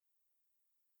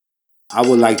I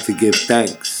would like to give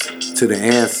thanks to the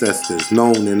ancestors,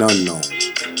 known and unknown,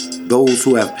 those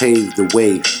who have paved the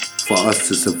way for us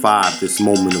to survive this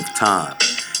moment of time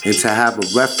and to have a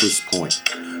reference point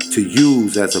to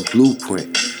use as a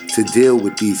blueprint to deal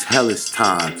with these hellish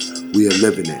times we are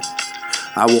living in.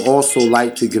 I would also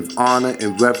like to give honor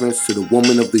and reverence to the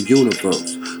woman of the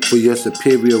universe for your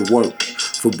superior work,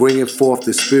 for bringing forth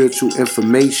the spiritual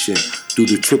information through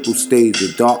the triple stage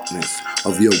of darkness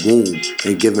of your womb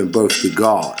and giving birth to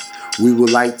God. We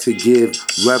would like to give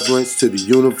reverence to the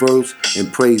universe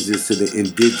and praises to the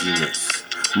indigenous.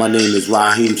 My name is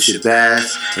Raheem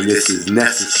Shabazz, and this is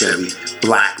Necessary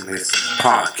Blackness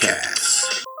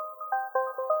Podcast.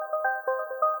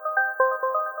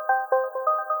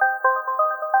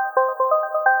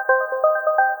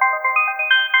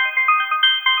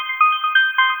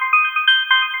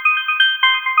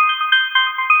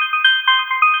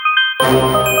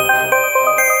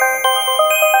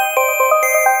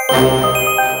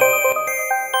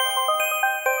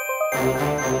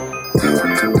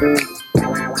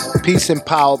 Peace and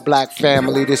power, black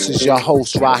family. This is your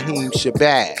host, Raheem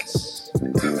Shabazz.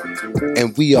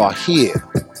 And we are here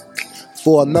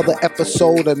for another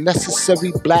episode of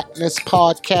Necessary Blackness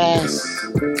Podcast.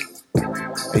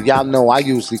 And y'all know I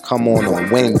usually come on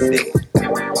Wednesday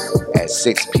at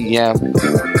 6 p.m.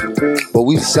 But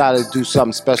we decided to do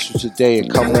something special today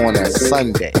and come on at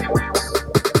Sunday.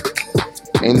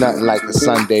 Ain't nothing like a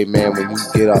Sunday, man, when you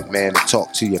get up, man, and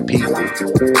talk to your people.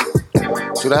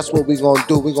 So that's what we're going to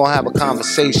do. We're going to have a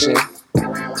conversation.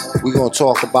 We're going to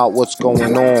talk about what's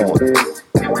going on.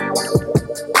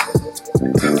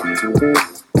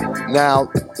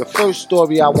 Now, the first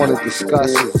story I want to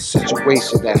discuss is a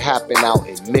situation that happened out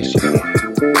in Michigan,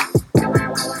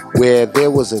 where there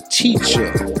was a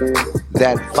teacher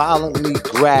that violently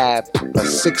grabbed a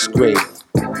sixth grader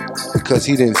because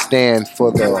he didn't stand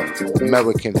for the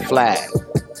American flag.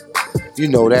 You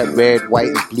know, that red, white,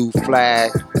 and blue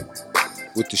flag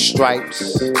with the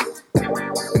stripes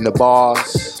and the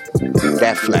bars,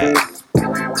 that flag.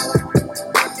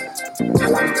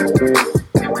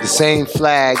 The same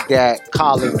flag that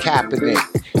Colin Kaepernick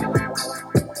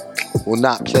will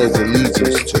not pledge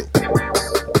allegiance to.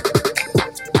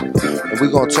 And we're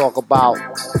going to talk about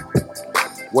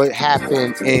what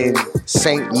happened in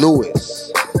St. Louis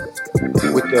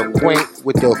with the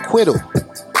acquittal,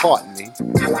 pardon me,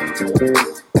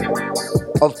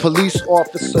 of police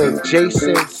officer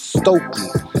Jason Stockley.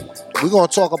 We're going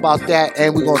to talk about that,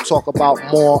 and we're going to talk about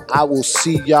more. I will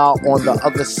see y'all on the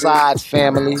other side,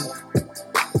 family.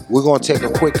 We're going to take a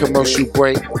quick commercial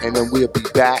break, and then we'll be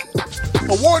back.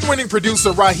 Award-winning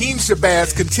producer Raheem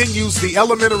Shabazz continues the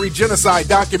Elementary Genocide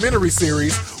documentary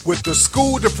series with the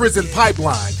School-to-Prison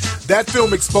Pipeline. That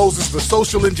film exposes the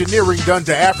social engineering done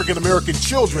to African-American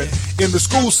children in the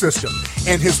school system.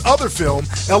 And his other film,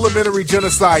 Elementary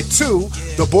Genocide 2,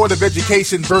 The Board of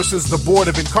Education versus the Board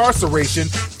of Incarceration,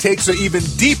 takes an even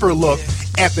deeper look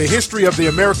at the history of the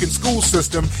American school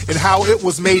system and how it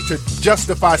was made to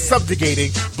justify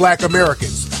subjugating black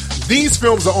Americans. These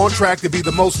films are on track to be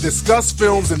the most discussed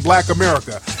films in black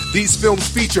America. These films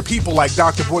feature people like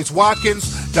Dr. Boyce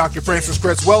Watkins, Dr. Francis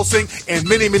Kretz Welsing, and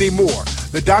many, many more.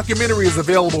 The documentary is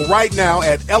available right now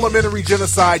at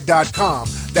elementarygenocide.com.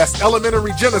 That's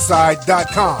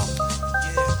elementarygenocide.com.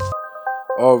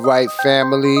 All right,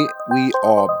 family, we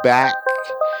are back.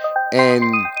 And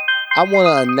I want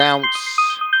to announce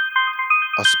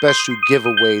a special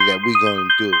giveaway that we're going to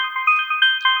do.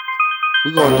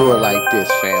 We're going to do it like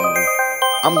this, family.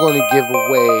 I'm going to give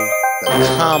away the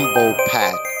combo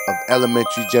pack of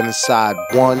Elementary Genocide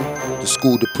 1, the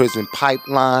School to Prison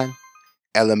Pipeline,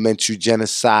 Elementary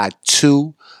Genocide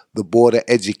 2, the Board of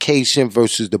Education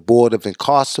versus the Board of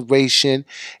Incarceration,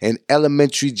 and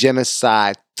Elementary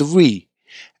Genocide 3,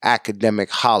 Academic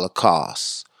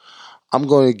Holocaust. I'm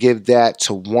going to give that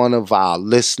to one of our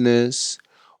listeners.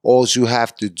 All you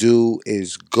have to do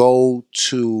is go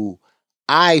to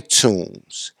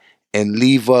iTunes and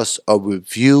leave us a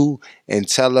review and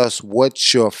tell us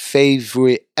what your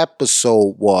favorite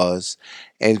episode was.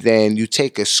 And then you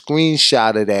take a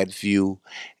screenshot of that view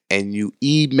and you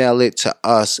email it to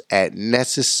us at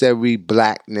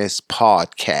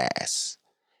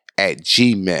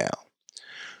necessaryblacknesspodcast@gmail.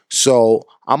 So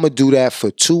I'm going to do that for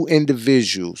 2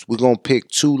 individuals. We're going to pick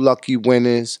 2 lucky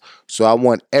winners. So I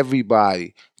want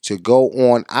everybody to go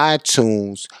on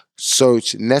iTunes,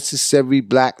 search Necessary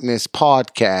Blackness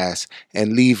Podcast,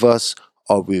 and leave us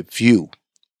a review.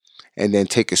 And then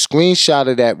take a screenshot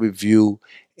of that review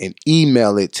and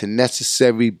email it to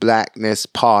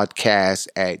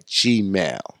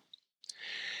necessaryblacknesspodcast@gmail.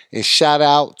 And shout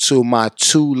out to my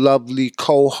two lovely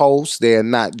co-hosts. They are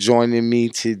not joining me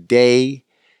today.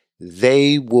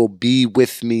 They will be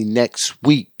with me next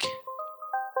week.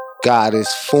 Goddess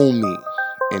Fumi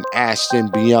and Ashton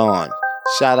Beyond.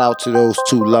 Shout out to those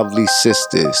two lovely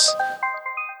sisters.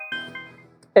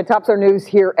 It tops our news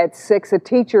here at 6. A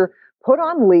teacher put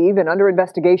on leave and under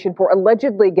investigation for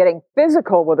allegedly getting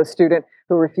physical with a student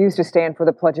who refused to stand for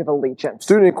the Pledge of Allegiance.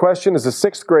 Student in question is a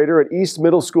 6th grader at East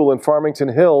Middle School in Farmington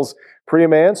Hills. Priya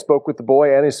Mann spoke with the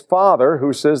boy and his father,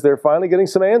 who says they're finally getting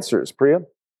some answers. Priya?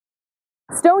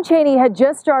 Stone Chaney had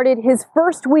just started his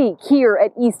first week here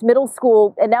at East Middle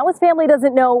School, and now his family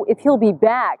doesn't know if he'll be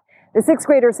back. The 6th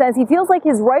grader says he feels like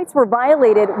his rights were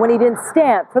violated when he didn't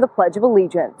stand for the Pledge of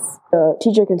Allegiance. The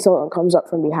teacher consultant comes up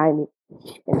from behind me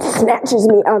and snatches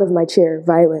me out of my chair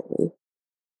violently.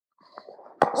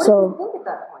 What did you think at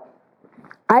that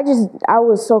point? I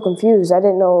was so confused. I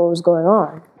didn't know what was going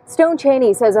on. Stone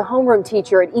Chaney says a homeroom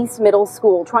teacher at East Middle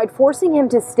School tried forcing him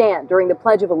to stand during the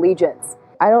Pledge of Allegiance.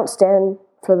 I don't stand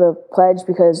for the pledge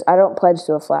because I don't pledge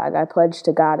to a flag. I pledge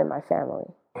to God and my family.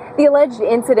 The alleged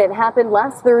incident happened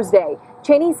last Thursday.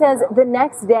 Chaney says the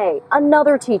next day,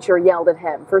 another teacher yelled at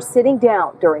him for sitting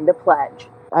down during the pledge.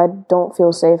 I don't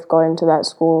feel safe going to that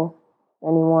school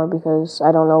anymore because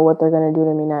I don't know what they're going to do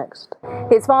to me next.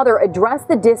 His father addressed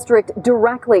the district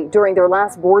directly during their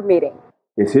last board meeting.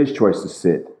 It's his choice to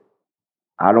sit.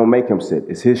 I don't make him sit.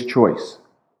 It's his choice.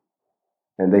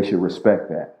 And they should respect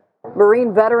that.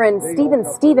 Marine veteran Stephen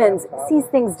Stevens sees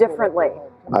things differently.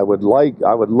 I would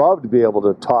love to be able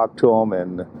to talk to them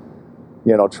and,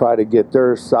 try to get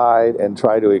their side and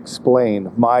try to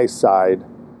explain my side.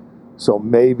 So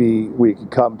maybe we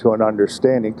could come to an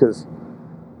understanding, because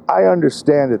I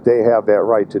understand that they have that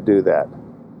right to do that.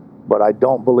 But I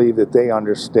don't believe that they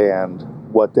understand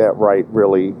what that right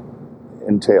really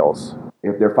entails.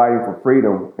 If they're fighting for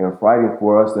freedom and fighting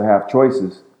for us to have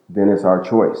choices, then it's our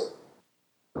choice.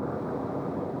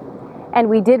 And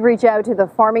we did reach out to the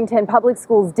Farmington Public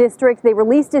Schools District. They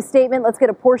released a statement. Let's get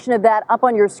a portion of that up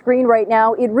on your screen right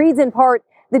now. It reads in part,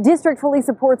 the district fully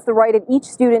supports the right of each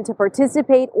student to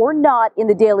participate or not in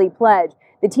the daily pledge.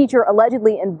 The teacher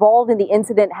allegedly involved in the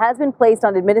incident has been placed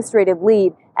on administrative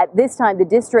leave. At this time, the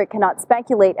district cannot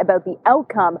speculate about the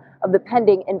outcome of the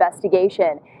pending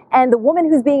investigation. And the woman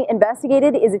who's being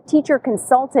investigated is a teacher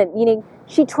consultant, meaning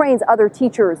she trains other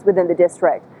teachers within the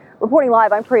district. Reporting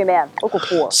live, I'm Priya Mann, Local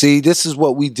 4. See, this is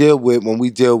what we deal with when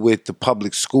we deal with the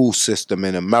public school system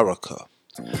in America.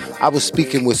 I was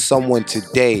speaking with someone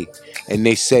today, and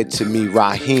they said to me,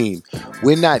 Raheem,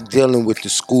 we're not dealing with the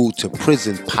school to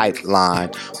prison pipeline.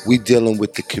 We're dealing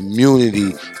with the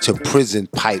community to prison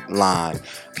pipeline.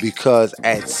 Because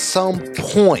at some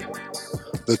point,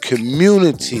 the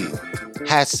community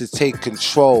has to take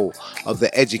control of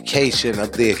the education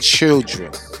of their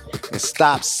children and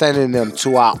stop sending them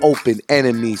to our open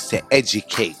enemies to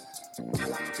educate.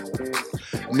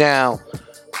 Now,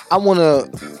 I want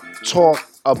to talk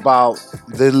about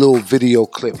the little video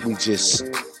clip we just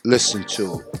listened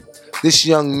to. This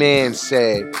young man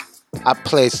said, I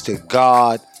pledge to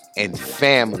God and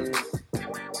family.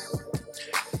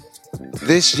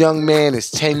 This young man is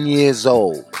 10 years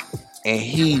old, and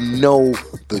he know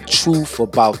the truth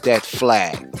about that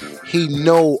flag. He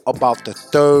know about the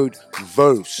third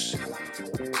verse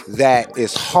that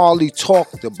is hardly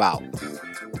talked about.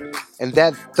 And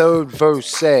that third verse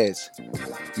says,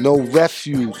 no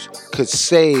refuge could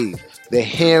save the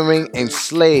hearing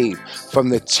enslaved from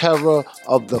the terror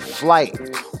of the flight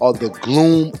or the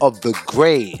gloom of the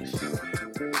grave.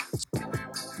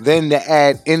 Then to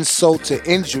add insult to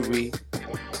injury,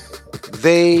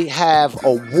 they have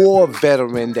a war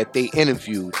veteran that they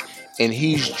interviewed, and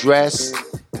he's dressed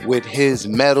with his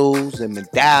medals and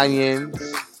medallions.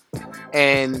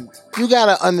 And you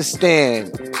gotta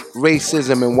understand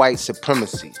racism and white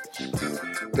supremacy.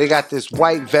 They got this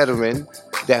white veteran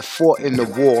that fought in the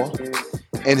war,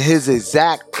 and his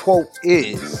exact quote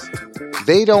is,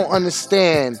 they don't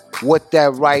understand what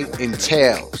that right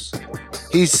entails.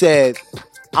 He said,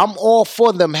 I'm all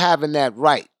for them having that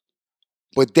right,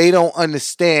 but they don't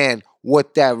understand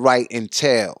what that right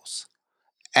entails.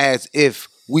 As if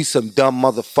we some dumb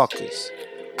motherfuckers.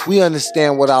 We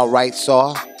understand what our rights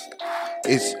are.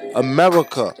 It's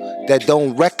America that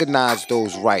don't recognize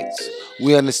those rights.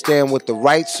 We understand what the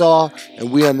rights are,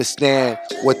 and we understand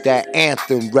what that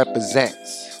anthem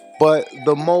represents. But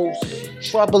the most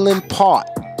troubling part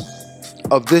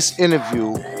of this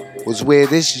interview was where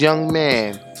this young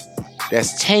man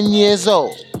that's 10 years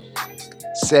old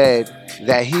said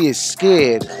that he is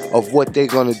scared of what they're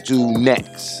going to do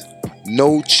next.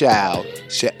 No child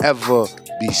should ever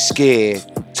be scared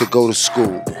to go to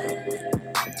school.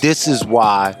 This is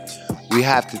why we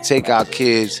have to take our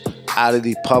kids out of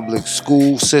the public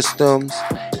school systems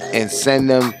and send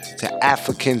them to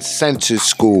African-centered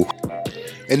school.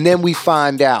 And then we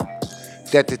find out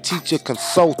that the teacher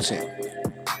consultant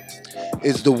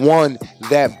is the one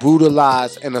that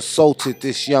brutalized and assaulted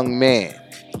this young man.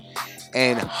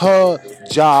 And her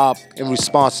job and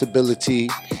responsibility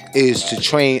is to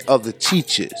train other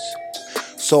teachers.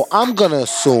 So I'm going to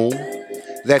assume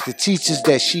that the teachers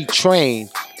that she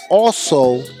trained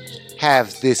also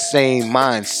have this same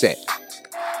mindset.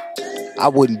 I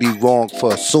wouldn't be wrong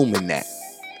for assuming that.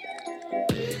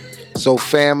 So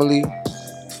family,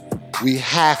 we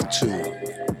have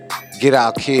to get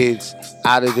our kids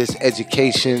out of this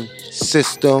education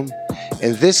system.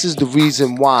 And this is the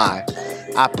reason why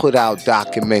I put out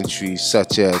documentaries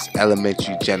such as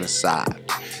Elementary Genocide.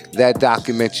 That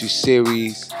documentary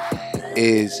series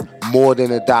is more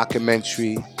than a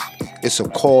documentary. It's a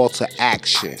call to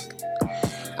action.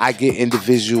 I get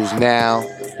individuals now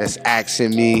that's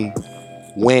asking me,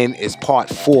 when is part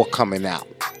 4 coming out?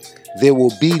 There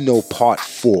will be no part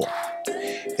 4.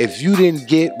 If you didn't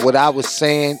get what I was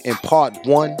saying in part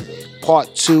 1,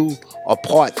 part 2, or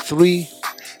part 3,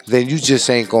 then you just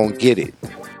ain't gonna get it.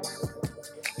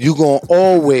 You're gonna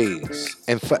always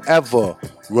and forever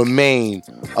remain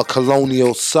a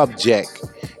colonial subject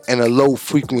and a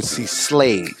low-frequency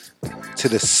slave to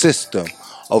the system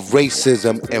of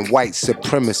racism and white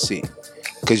supremacy,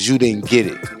 because you didn't get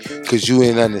it, because you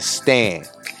didn't understand,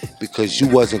 because you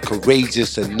wasn't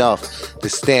courageous enough to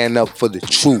stand up for the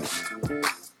truth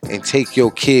and take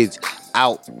your kids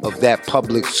out of that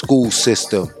public school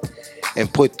system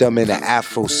and put them in an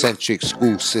Afrocentric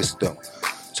school system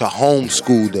to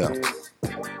homeschool them.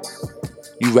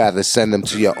 You rather send them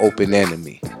to your open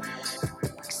enemy.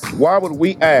 Why would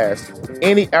we ask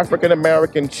any African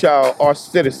American child or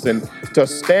citizen to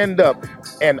stand up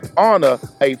and honor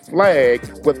a flag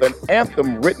with an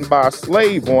anthem written by a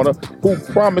slave owner who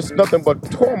promised nothing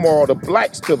but turmoil to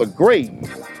blacks to the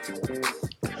grave?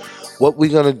 What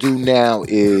we're gonna do now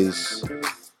is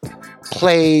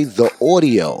play the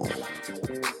audio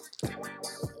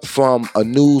from a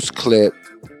news clip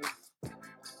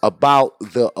about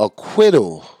the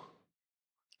acquittal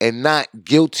and not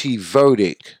guilty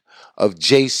verdict of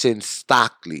Jason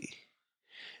Stockley,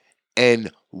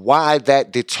 and why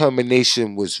that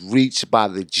determination was reached by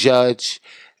the judge,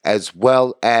 as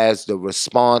well as the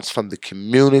response from the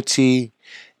community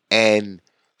and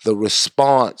the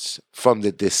response from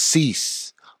the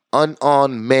deceased,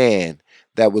 unarmed man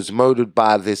that was murdered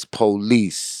by this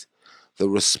police, the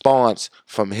response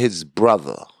from his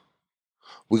brother.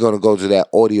 We're going to go to that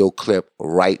audio clip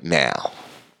right now.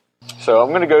 So I'm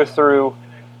going to go through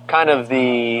kind of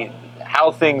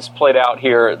how things played out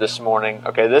here this morning.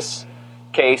 Okay, this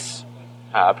case,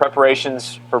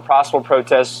 preparations for possible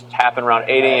protests happened around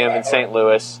 8 a.m. in St.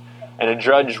 Louis, and a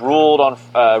judge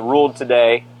ruled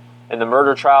today in the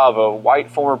murder trial of a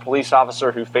white former police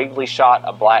officer who fatally shot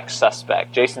a black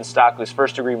suspect. Jason Stockley's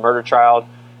first-degree murder trial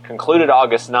concluded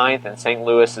August 9th, and St.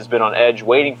 Louis has been on edge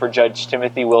waiting for Judge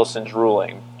Timothy Wilson's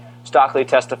ruling. Stockley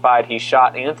testified he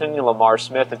shot Anthony Lamar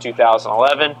Smith in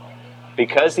 2011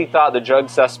 because he thought the drug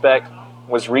suspect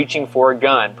was reaching for a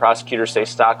gun. Prosecutors say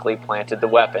Stockley planted the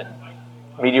weapon.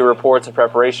 Media reports and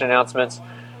preparation announcements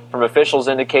from officials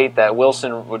indicate that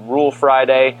Wilson would rule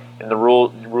Friday, and the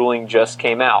ruling just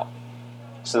came out.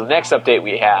 So the next update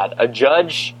we had, a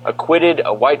judge acquitted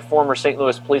a white former St.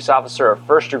 Louis police officer of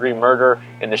first-degree murder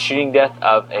in the shooting death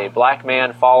of a black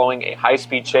man following a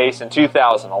high-speed chase in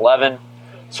 2011.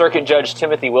 Circuit Judge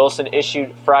Timothy Wilson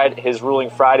issued his ruling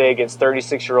Friday against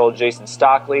 36-year-old Jason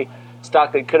Stockley.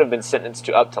 Stockley could have been sentenced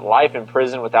to up to life in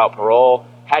prison without parole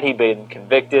had he been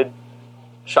convicted.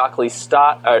 Stockley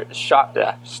shot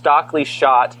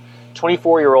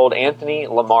 24-year-old Anthony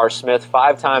Lamar Smith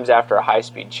 5 times after a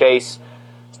high-speed chase.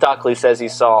 Stockley says he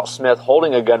saw Smith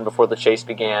holding a gun before the chase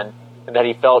began and that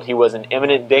he felt he was in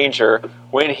imminent danger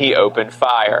when he opened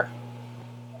fire.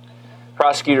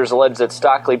 Prosecutors allege that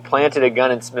Stockley planted a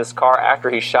gun in Smith's car after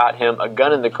he shot him. A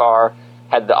gun in the car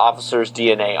had the officer's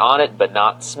DNA on it, but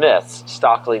not Smith's.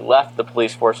 Stockley left the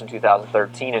police force in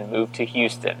 2013 and moved to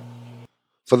Houston.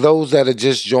 For those that are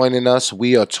just joining us,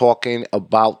 we are talking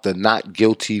about the not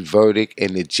guilty verdict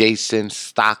in the Jason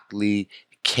Stockley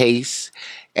case,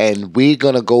 and we're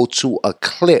going to go to a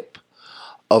clip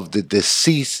of the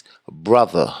deceased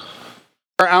brother.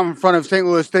 Out in front of St.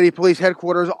 Louis City Police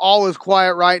Headquarters, all is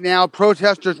quiet right now.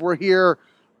 Protesters were here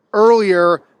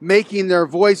earlier making their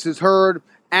voices heard,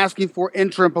 asking for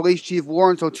interim police chief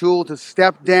Lawrence O'Toole to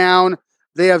step down.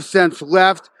 They have since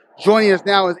left. Joining us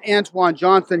now is Antoine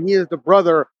Johnson. He is the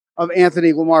brother of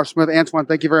Anthony Lamar Smith. Antoine,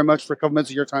 thank you very much for a couple minutes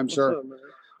of your time, sir. What's up, man?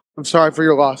 I'm sorry for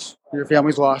your loss, for your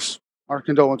family's loss. Our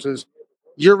condolences.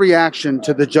 Your reaction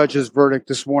to the judge's verdict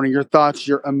this morning, your thoughts,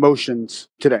 your emotions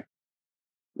today.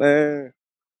 Man,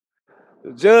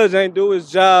 the judge ain't do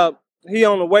his job. He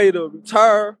on the way to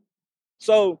retire,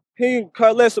 so he didn't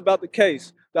care less about the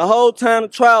case. The whole time the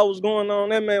trial was going on,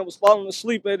 that man was falling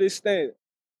asleep at his stand.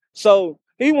 So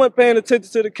he wasn't paying attention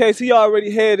to the case. He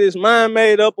already had his mind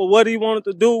made up of what he wanted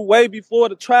to do way before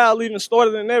the trial even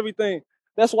started and everything.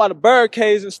 That's why the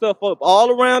barricades and stuff up all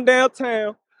around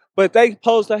downtown. But they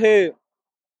supposed to have,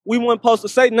 we weren't supposed to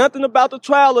say nothing about the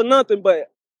trial or nothing, but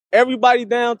everybody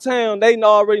downtown, they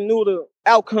already knew the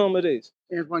outcome of this.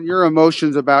 Antoine, your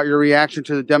emotions about your reaction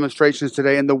to the demonstrations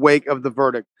today in the wake of the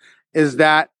verdict, is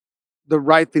that the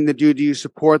right thing to do? Do you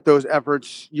support those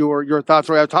efforts? Your thoughts?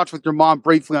 I talked with your mom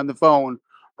briefly on the phone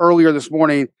earlier this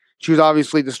morning. She was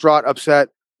obviously distraught, upset,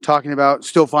 talking about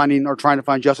still finding or trying to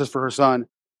find justice for her son.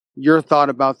 Your thought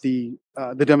about the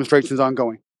demonstrations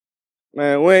ongoing?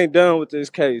 Man, we ain't done with this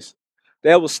case.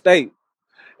 That was state.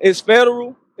 It's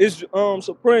federal. It's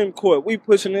Supreme Court. We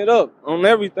pushing it up on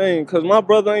everything because my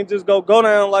brother ain't just go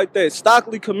down like that.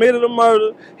 Stockley committed a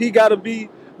murder. He got to be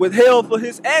withheld for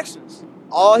his actions.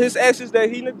 All his actions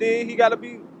that he did, he got to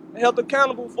be held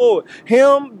accountable for it.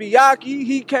 Him, Biaki,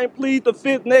 he can't plead the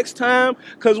fifth next time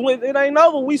because when it ain't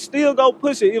over, we still go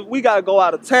push it. If we got to go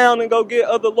out of town and go get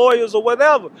other lawyers or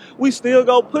whatever, we still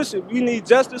go push it. We need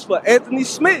justice for Anthony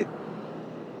Smith.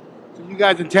 So you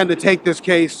guys intend to take this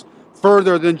case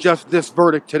further than just this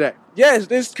verdict today? Yes,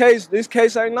 this case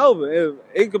ain't over.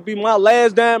 It could be my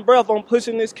last damn breath. I'm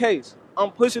pushing this case.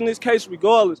 I'm pushing this case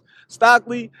regardless.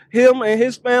 Stockley, him and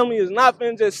his family is not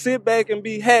finna just sit back and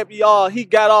be happy, he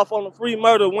got off on a free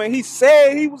murder when he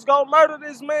said he was gonna murder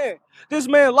this man. This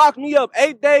man locked me up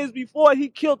 8 days before he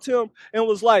killed him and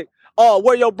was like, oh,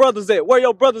 where your brothers at? Where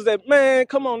your brothers at? Man,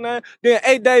 come on now. Then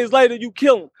 8 days later, you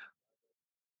kill him.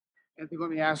 Anthony,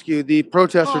 let me ask you, the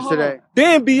protesters today.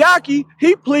 Then Biaki,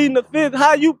 he pleading the fifth.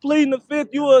 How you pleading the fifth?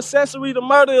 You accessory to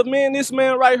murder of man. This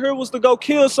man right here was to go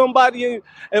kill somebody. And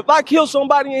if I kill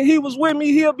somebody and he was with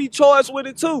me, he'll be charged with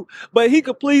it too. But he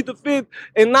could plead the fifth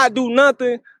and not do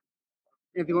nothing.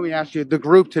 Anthony, let me ask you, the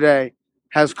group today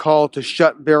has called to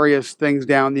shut various things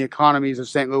down, the economies of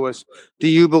St. Louis. Do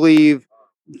you believe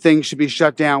things should be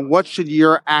shut down? What should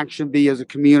your action be as a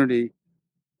community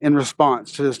in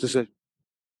response to this decision?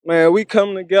 Man, we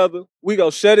come together. We go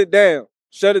shut it down.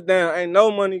 Shut it down. Ain't no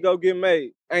money go get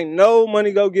made. Ain't no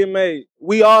money go get made.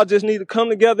 We all just need to come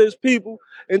together as people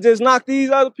and just knock these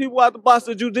other people out the box.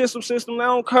 The judicial system, they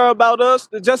don't care about us.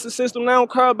 The justice system, they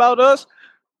don't care about us.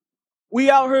 We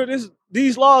out here,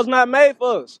 these laws not made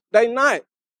for us. They not.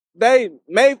 They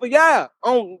made for y'all.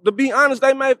 To be honest,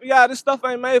 they made for y'all. This stuff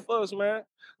ain't made for us, man.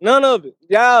 None of it.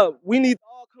 Y'all, we need to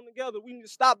all come together. We need to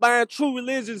stop buying true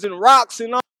religions and rocks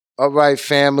and all. All right,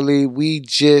 family, we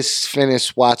just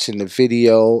finished watching the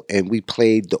video and we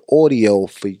played the audio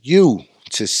for you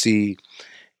to see.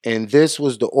 And this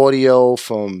was the audio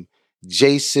from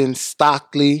Jason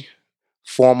Stockley,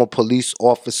 former police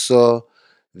officer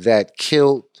that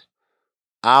killed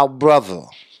our brother,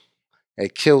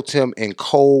 that killed him in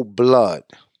cold blood.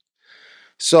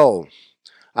 So,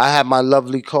 I have my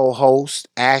lovely co-host,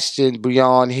 Ashton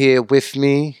Breon, here with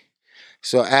me.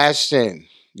 So, Ashton,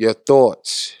 your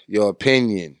thoughts, your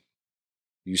opinion.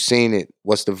 You seen it.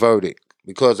 What's the verdict?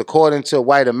 Because according to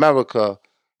white America,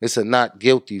 it's a not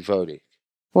guilty verdict.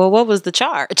 Well, what was the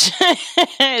charge?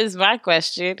 Is my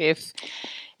question. If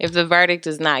the verdict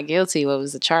is not guilty, what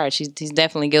was the charge? He's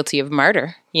definitely guilty of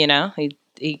murder. You know,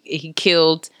 he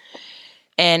killed,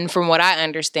 and from what I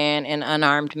understand, an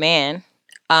unarmed man.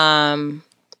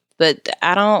 But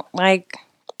I don't like.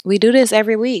 We do this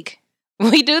every week.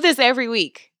 We do this every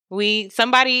week.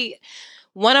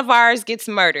 One of ours gets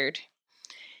murdered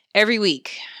every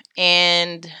week.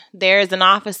 And there's an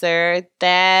officer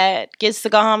that gets to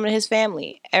go home to his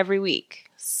family every week.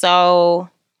 So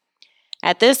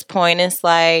at this point, it's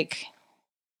like,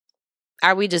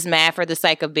 are we just mad for the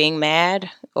sake of being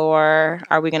mad? Or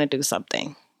are we going to do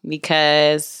something?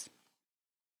 Because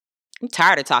I'm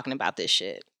tired of talking about this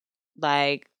shit.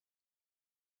 Like,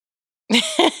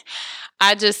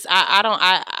 I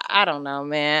don't know,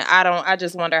 man. I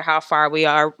just wonder how far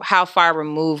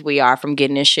removed we are from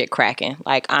getting this shit cracking.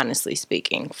 Like, honestly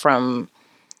speaking, from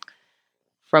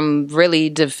really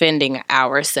defending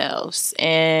ourselves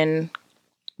and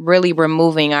really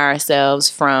removing ourselves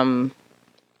from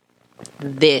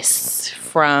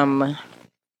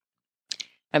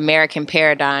American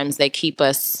paradigms that keep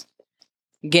us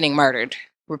getting murdered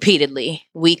repeatedly,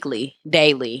 weekly,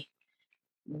 daily.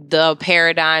 the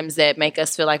paradigms that make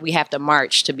us feel like we have to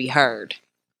march to be heard.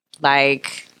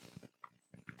 Like,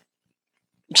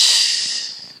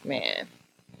 man.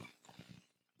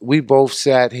 We both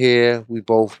sat here, we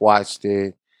both watched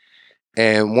it.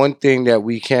 And one thing that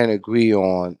we can agree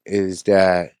on is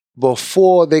that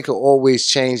before they could always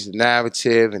change the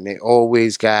narrative and they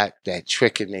always got that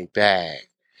trick in their bag.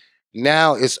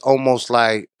 Now it's almost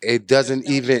like it doesn't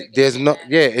even there's no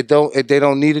they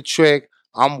don't need a trick.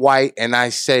 I'm white and I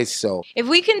say so. If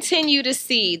we continue to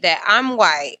see that I'm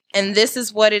white and this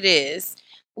is what it is,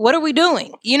 what are we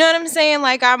doing? You know what I'm saying?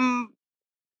 Like I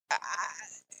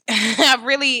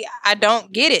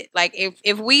don't get it. Like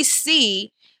if we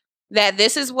see that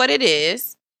this is what it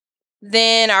is,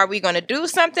 then are we going to do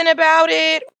something about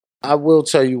it? I will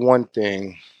tell you one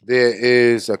thing. There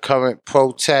is a current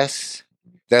protest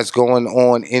that's going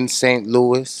on in St.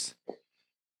 Louis.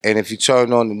 And if you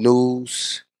turn on the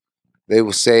news, they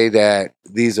will say that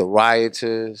these are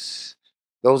rioters.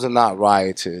 Those are not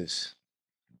rioters.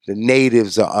 The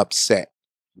natives are upset.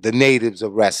 The natives are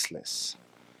restless.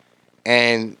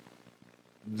 And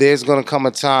there's going to come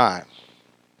a time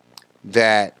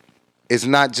that it's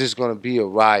not just going to be a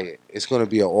riot. It's going to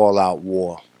be an all-out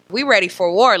war. We ready for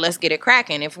war. Let's get it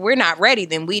cracking. If we're not ready,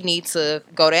 then we need to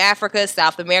go to Africa,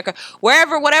 South America,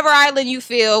 whatever island you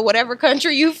feel, whatever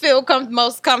country you feel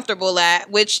most comfortable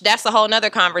at, which that's a whole nother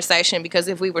conversation, because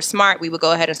if we were smart, we would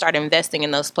go ahead and start investing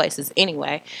in those places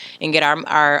anyway and get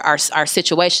our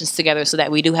situations together so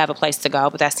that we do have a place to go.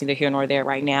 But that's neither here nor there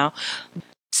right now.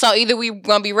 So either we're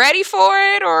going to be ready for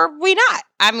it or we not.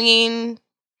 I mean,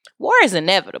 war is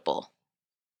inevitable.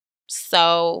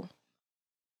 So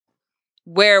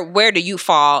where do you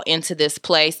fall into this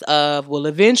place of, well,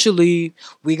 eventually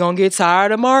we gonna get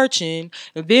tired of marching.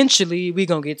 Eventually we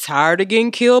gonna get tired of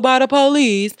getting killed by the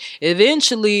police.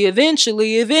 Eventually.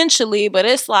 But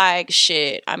it's like,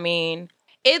 shit. I mean,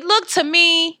 it looked to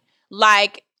me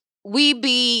like we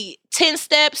be 10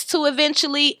 steps to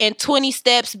eventually and 20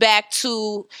 steps back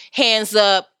to hands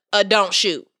up, don't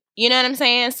shoot. You know what I'm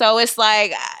saying? So it's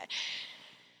like,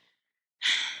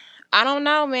 I don't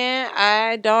know, man.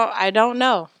 I don't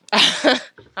know.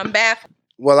 I'm baffled.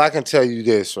 Well, I can tell you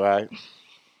this, right?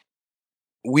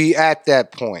 We at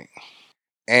that point.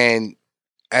 And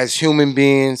as human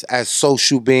beings, as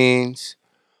social beings,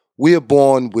 we are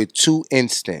born with two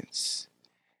instincts.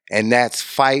 And that's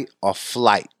fight or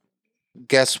flight.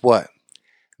 Guess what?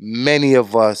 Many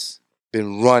of us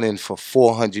been running for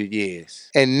 400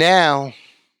 years. And now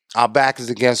our back is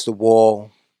against the wall.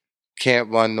 Can't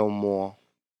run no more.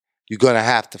 You're going to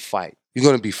have to fight. You're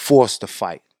going to be forced to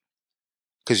fight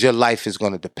because your life is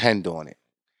going to depend on it.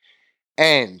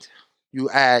 And you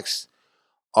ask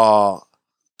a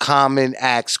common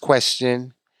asked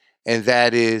question, and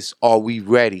that is, are we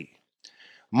ready?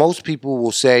 Most people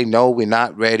will say, no, we're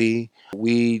not ready.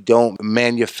 We don't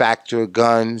manufacture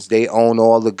guns. They own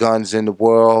all the guns in the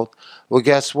world. Well,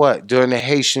 guess what? During the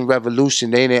Haitian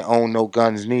Revolution, they didn't own no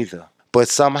guns neither. But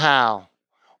somehow,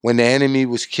 when the enemy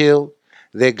was killed,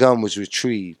 their gun was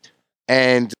retrieved.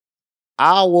 And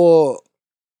our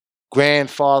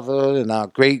grandfather and our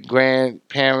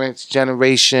great-grandparents'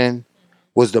 generation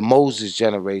was the Moses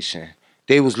generation.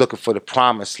 They was looking for the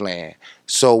promised land.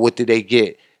 So what did they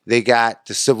get? They got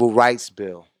the Civil Rights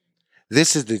Bill.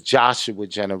 This is the Joshua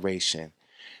generation.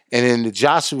 And in the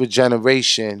Joshua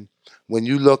generation, when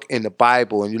you look in the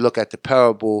Bible and you look at the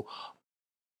parable,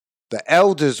 the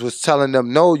elders was telling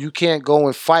them, no, you can't go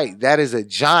and fight. That is a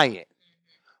giant.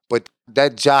 But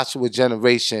that Joshua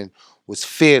generation was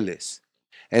fearless.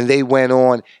 And they went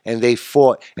on and they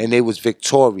fought and they was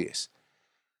victorious.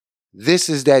 This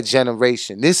is that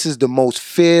generation. This is the most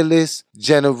fearless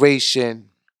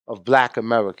generation of Black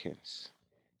Americans.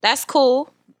 That's cool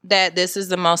that this is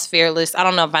the most fearless. I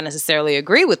don't know if I necessarily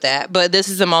agree with that, but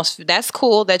that's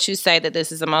cool that you say that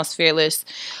this is the most fearless.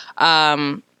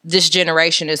 This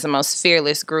generation is the most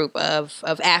fearless group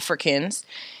of Africans.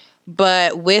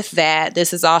 But with that,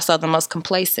 this is also the most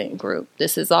complacent group.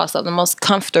 This is also the most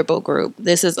comfortable group.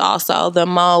 This is also the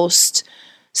most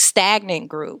stagnant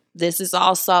group. This is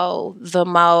also the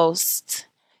most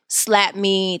slap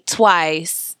me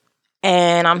twice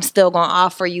and I'm still going to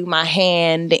offer you my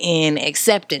hand in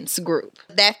acceptance group.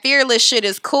 That fearless shit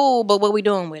is cool, but what we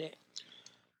doing with it?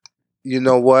 You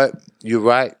know what? You're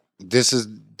right.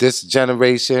 This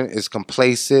generation is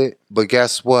complacent, but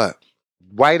guess what?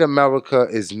 White America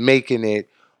is making it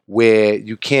where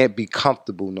you can't be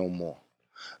comfortable no more.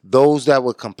 Those that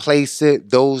were complacent,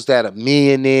 those that are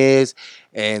millionaires,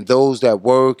 and those that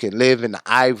work and live in the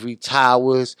ivory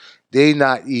towers, they're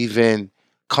not even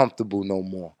comfortable no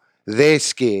more. They're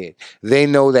scared. They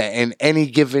know that in any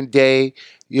given day,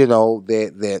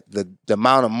 the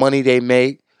amount of money they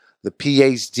make, the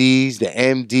PhDs, the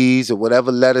MDs, or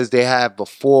whatever letters they have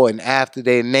before and after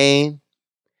their name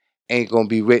ain't going to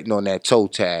be written on that toe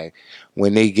tag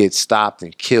when they get stopped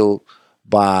and killed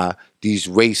by these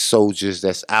race soldiers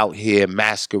that's out here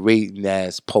masquerading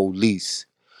as police.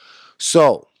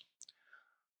 So,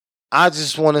 I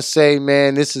just want to say,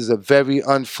 man, this is a very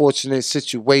unfortunate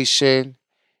situation.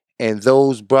 And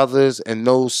those brothers and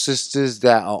those sisters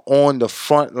that are on the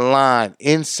front line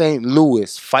in St.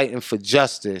 Louis fighting for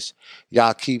justice,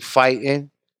 y'all keep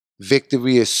fighting.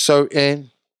 Victory is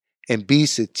certain. And be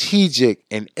strategic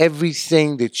in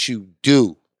everything that you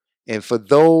do. And for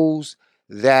those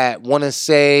that want to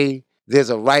say there's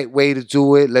a right way to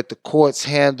do it, let the courts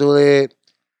handle it,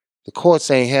 the courts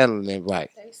ain't handling it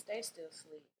right. They still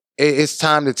sleep. It's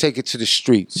time to take it to the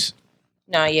streets.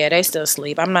 No, yeah, they still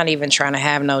sleep. I'm not even trying to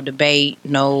have no debate,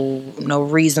 no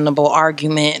reasonable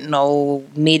argument, no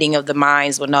meeting of the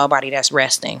minds with nobody that's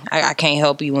resting. I can't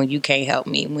help you when you can't help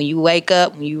me. When you wake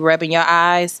up, when you rubbing your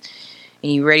eyes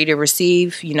and you ready to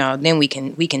receive, then we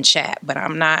can chat. But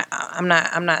I'm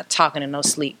not talking to no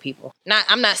sleep people.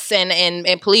 I'm not saying,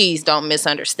 and please don't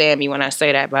misunderstand me when I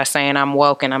say that by saying I'm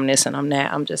woke and I'm this and I'm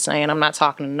that. I'm just saying I'm not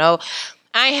talking to no.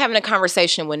 I ain't having a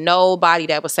conversation with nobody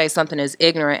that would say something as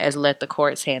ignorant as let the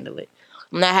courts handle it.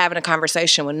 I'm not having a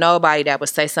conversation with nobody that would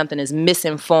say something as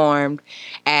misinformed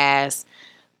as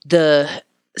the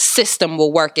system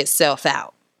will work itself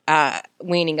out.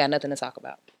 We ain't got nothing to talk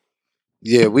about.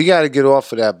 Yeah, we got to get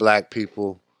off of that, black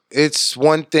people. It's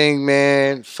one thing,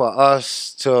 man, for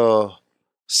us to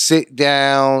sit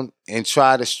down and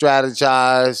try to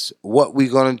strategize what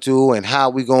we're going to do and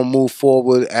how we're going to move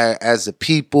forward as a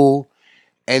people.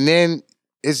 And then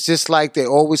it's just like they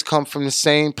always come from the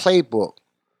same playbook.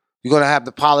 You're going to have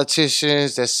the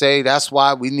politicians that say that's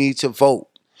why we need to vote.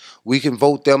 We can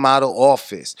vote them out of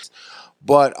office.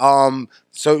 But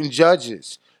certain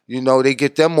judges, they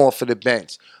get them off of the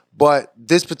bench. But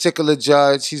this particular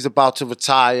judge, he's about to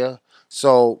retire.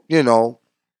 So,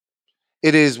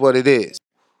 it is what it is.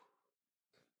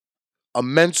 A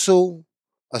mental,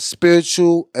 a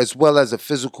spiritual, as well as a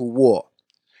physical war.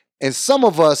 And some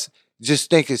of us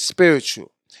just think it's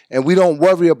spiritual, and we don't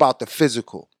worry about the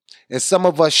physical. And some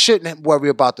of us shouldn't worry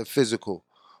about the physical.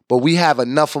 But we have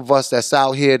enough of us that's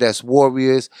out here that's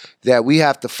warriors that we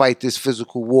have to fight this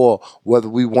physical war whether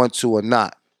we want to or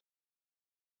not.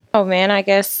 Oh man, I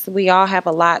guess we all have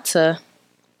a lot to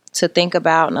think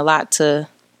about and a lot to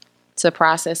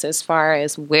process as far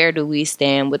as where do we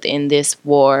stand within this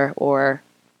war, or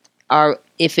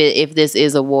if this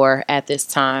is a war at this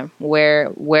time,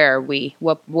 where are we?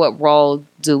 What role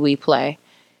do we play?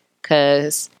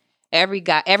 Because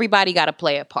everybody got to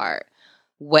play a part,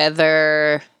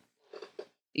 whether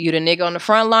you the nigga on the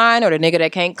front line or the nigga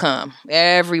that can't come.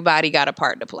 Everybody got a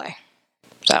part to play.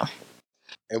 So,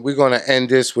 and we're gonna end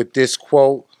this with this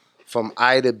quote from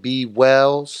Ida B.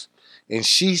 Wells, and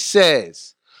she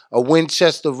says, "A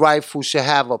Winchester rifle should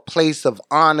have a place of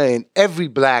honor in every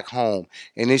black home,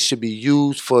 and it should be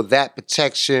used for that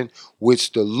protection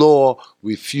which the law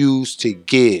refused to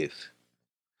give."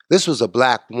 This was a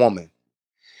black woman.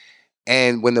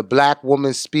 And when the black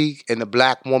woman speak and the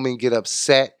black woman get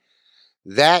upset,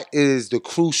 that is the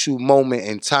crucial moment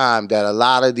in time that a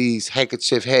lot of these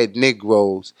handkerchief head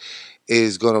Negroes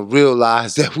is going to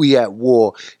realize that we at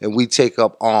war and we take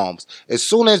up arms. As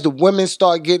soon as the women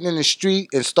start getting in the street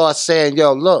and start saying,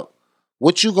 yo, look,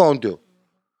 what you going to do?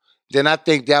 Then I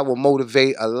think that will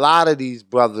motivate a lot of these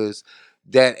brothers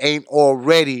that ain't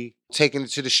already taking it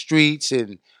to the streets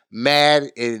and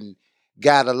mad and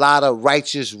got a lot of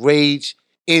righteous rage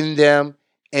in them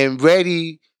and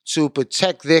ready to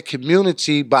protect their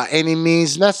community by any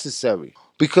means necessary.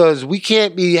 Because we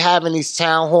can't be having these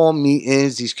town hall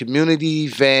meetings, these community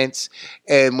events.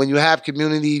 And when you have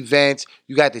community events,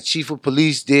 you got the chief of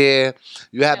police there,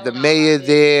 you have the mayor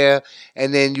there,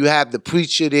 and then you have the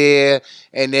preacher there,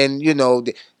 and then,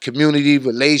 the community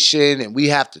relation, and we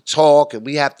have to talk, and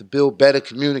we have to build better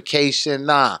communication.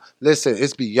 Nah, listen,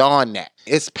 it's beyond that.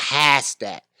 It's past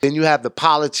that. Then you have the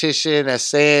politician that's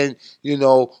saying,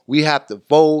 we have to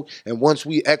vote. And once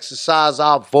we exercise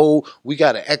our vote, we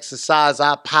got to exercise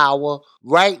our power.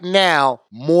 Right now,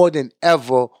 more than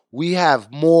ever, we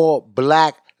have more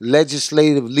black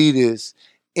legislative leaders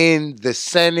in the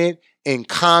Senate, in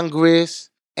Congress,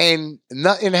 and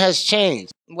nothing has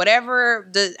changed.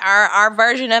 Whatever our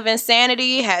version of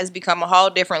insanity has become a whole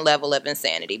different level of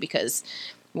insanity, because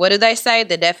what do they say?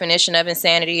 The definition of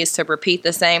insanity is to repeat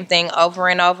the same thing over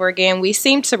and over again. We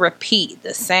seem to repeat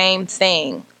the same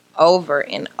thing over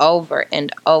and over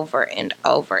and over and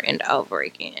over and over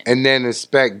again. And then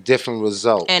expect different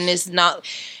results. And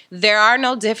there are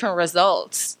no different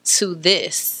results to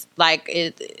this. Like,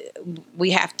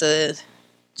 we have to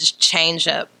just change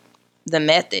up the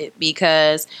method,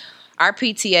 because our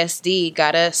PTSD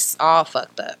got us all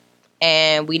fucked up,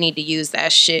 and we need to use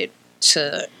that shit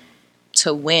to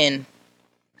win.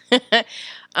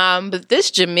 But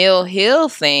this Jamil Hill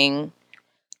thing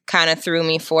kind of threw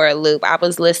me for a loop. I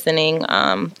was listening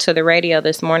to the radio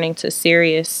this morning, to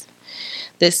Sirius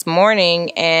this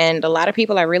morning, and a lot of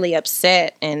people are really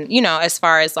upset. And, you know, as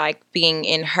far as like being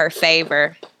in her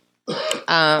favor,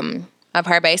 of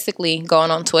her basically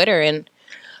going on Twitter and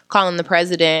calling the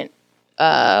president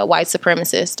white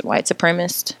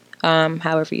supremacist,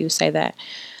 however you say that.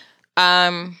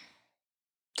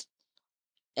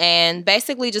 And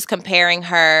basically just comparing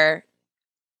her,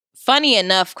 funny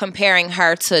enough, comparing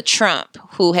her to Trump,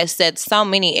 who has said so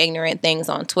many ignorant things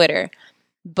on Twitter.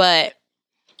 But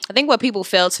I think what people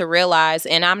fail to realize,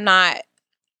 and I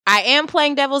am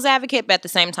playing devil's advocate, but at the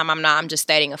same time I'm not. I'm just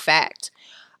stating a fact.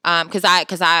 Because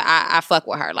I fuck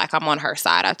with her. Like, I'm on her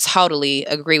side. I totally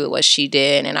agree with what she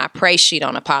did, and I pray she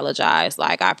don't apologize.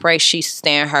 Like, I pray she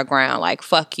stand her ground. Like,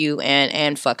 fuck you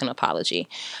and fucking apology.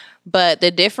 But the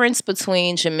difference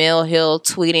between Jamil Hill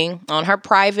tweeting on her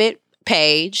private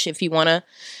page, if you want to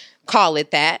call it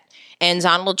that, and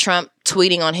Donald Trump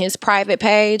tweeting on his private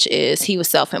page is he was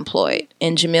self-employed,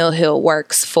 and Jamil Hill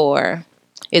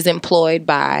is employed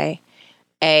by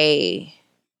a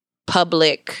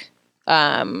public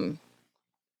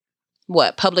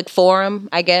public forum,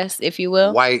 I guess, if you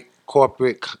will. White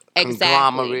corporate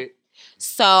conglomerate.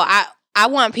 So I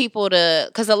want people to,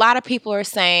 because a lot of people are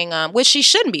saying, which she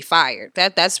shouldn't be fired.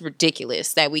 That's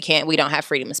ridiculous that we don't have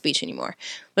freedom of speech anymore.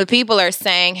 But people are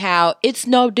saying how it's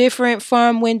no different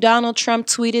from when Donald Trump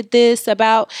tweeted this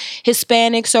about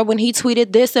Hispanics, or when he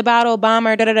tweeted this about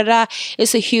Obama, or .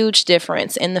 It's a huge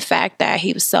difference in the fact that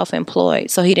he was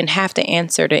self-employed, so he didn't have to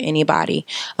answer to anybody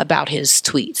about his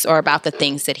tweets or about the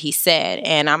things that he said.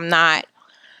 And I'm not.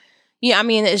 Yeah, I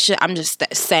mean, I'm just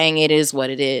saying it is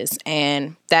what it is.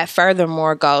 And that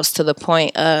furthermore goes to the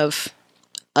point of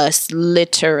us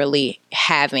literally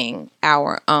having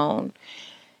our own.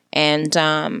 And,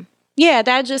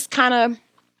 that just kind of,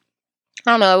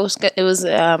 I don't know, it was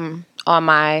on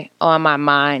my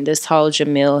mind, this whole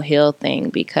Jamil Hill thing,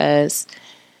 because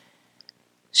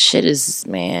shit is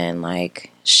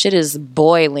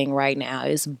boiling right now.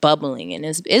 It's bubbling, and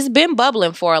it's been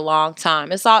bubbling for a long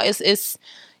time. It's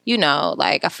you know,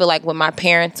 like, I feel like when my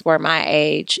parents were my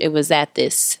age, it was at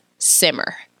this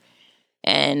simmer.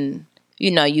 And,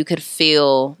 you know, you could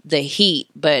feel the heat.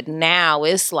 But now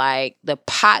it's like the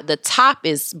top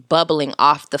is bubbling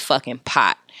off the fucking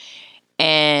pot.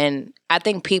 And I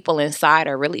think people inside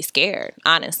are really scared,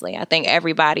 honestly. I think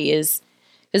everybody is.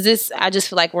 I just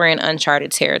feel like we're in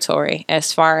uncharted territory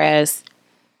as far as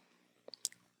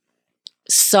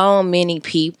so many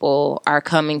people are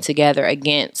coming together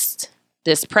against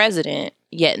this president,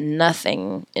 yet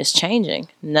nothing is changing.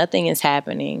 Nothing is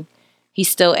happening.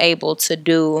 He's still able to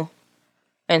do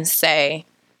and say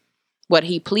what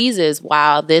he pleases,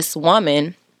 while this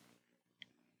woman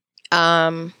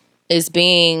is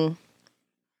being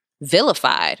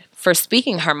vilified for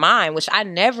speaking her mind, which I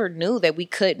never knew that we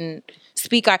couldn't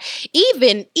speak our,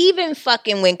 even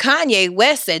fucking when Kanye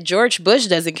West said George Bush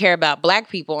doesn't care about black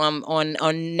people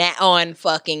on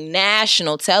fucking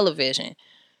national television.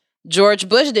 George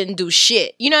Bush didn't do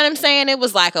shit. You know what I'm saying? It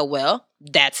was like,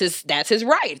 that's his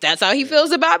right. If that's how he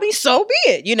feels about me, so be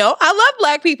it. You know, I love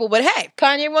black people, but hey,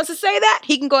 Kanye wants to say that,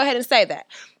 he can go ahead and say that.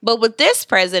 But with this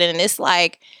president, it's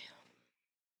like,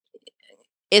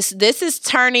 this is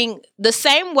turning the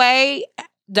same way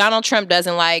Donald Trump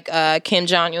doesn't like Kim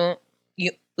Jong-un.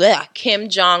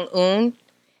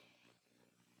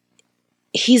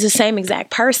 He's the same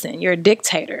exact person. You're a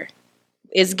dictator.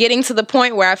 It's getting to the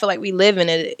point where I feel like we live in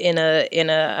a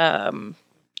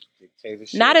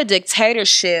dictatorship. Not a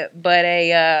dictatorship, but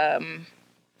a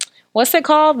what's it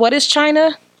called? What is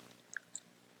China?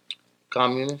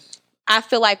 Communist. I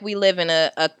feel like we live in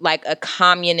a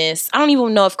communist. I don't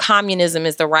even know if communism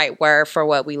is the right word for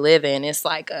what we live in. It's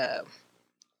like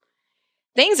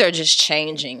things are just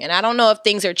changing, and I don't know if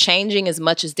things are changing as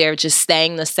much as they're just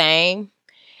staying the same.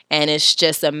 And it's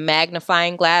just a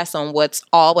magnifying glass on what's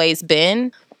always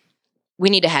been. We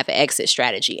need to have an exit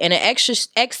strategy. And an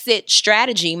exit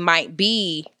strategy might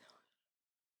be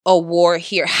a war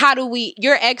here.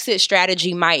 Your exit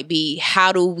strategy might be,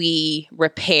 how do we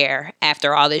repair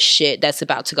after all this shit that's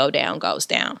about to go down goes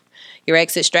down? Your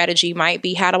exit strategy might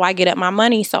be, how do I get up my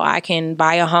money so I can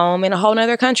buy a home in a whole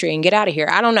nother country and get out of here?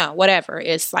 I don't know, whatever.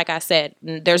 It's like I said,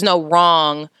 there's no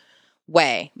wrong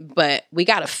way, but you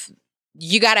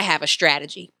gotta have a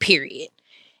strategy, period.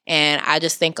 And I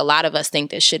just think a lot of us think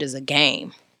this shit is a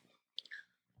game.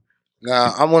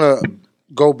 Now, I want to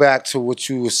go back to what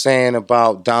you were saying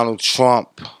about Donald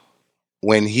Trump.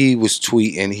 When he was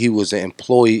tweeting, he was an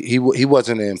employee. He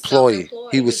wasn't an employee.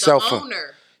 He was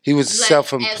owner. He was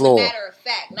self-employed. As a matter of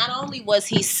fact, not only was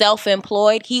he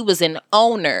self-employed, he was an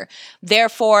owner.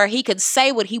 Therefore, he could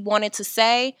say what he wanted to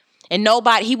say, and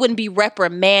he wouldn't be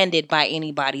reprimanded by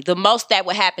anybody. The most that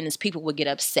would happen is people would get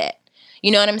upset.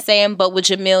 You know what I'm saying? But with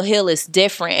Jemele Hill, it's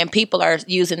different, and people are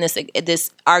using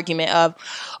this argument of,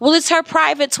 well, it's her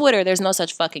private Twitter. There's no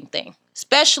such fucking thing,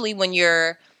 especially when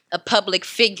you're a public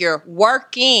figure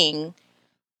working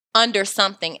under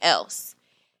something else.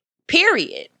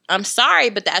 Period. I'm sorry,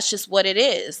 but that's just what it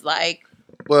is. Like,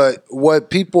 but what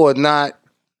people are not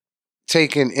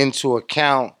taking into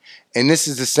account, and this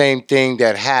is the same thing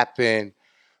that happened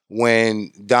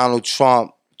when Donald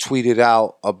Trump tweeted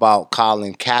out about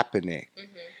Colin Kaepernick,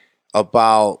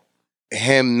 about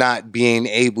him not being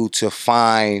able to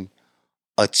find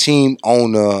a team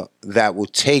owner that will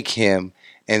take him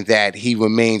and that he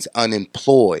remains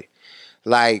unemployed.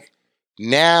 Like,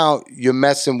 now you're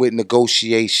messing with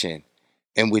negotiation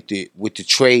and with the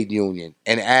trade union.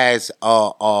 And as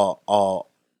a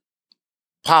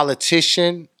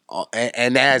politician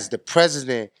and as the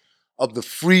president of the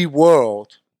free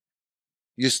world,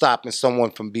 you're stopping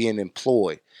someone from being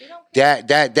employed.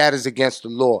 That is against the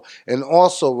law. And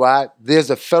also, right, there's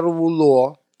a federal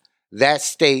law that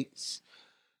states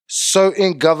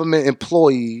certain government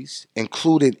employees,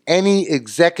 including any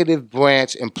executive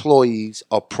branch employees,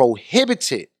 are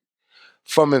prohibited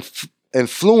from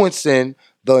influencing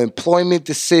the employment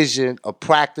decision or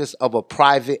practice of a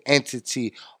private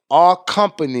entity or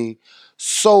company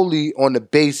solely on the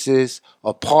basis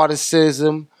of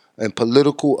partisanship and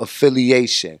political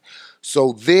affiliation.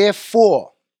 So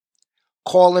therefore,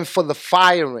 calling for the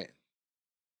firing,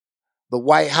 the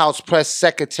White House press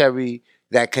secretary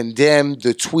that condemned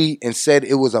the tweet and said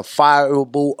it was a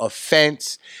fireable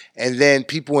offense, and then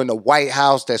people in the White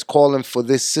House that's calling for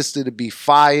this sister to be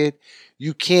fired,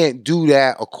 you can't do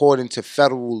that according to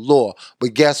federal law.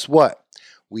 But guess what?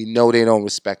 We know they don't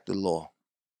respect the law.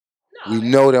 We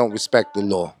know they don't respect the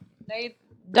law.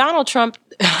 Donald Trump,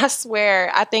 I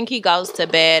swear, I think he goes to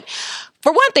bed.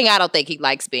 For one thing, I don't think he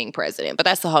likes being president, but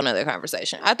that's a whole nother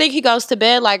conversation. I think he goes to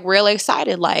bed like really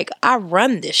excited, like, I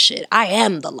run this shit. I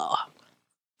am the law.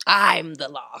 I'm the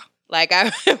law. Like,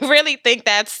 I really think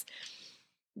that's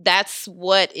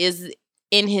what is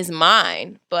in his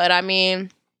mind. But I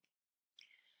mean,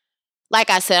 like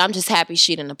I said, I'm just happy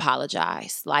she didn't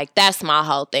apologize. Like, that's my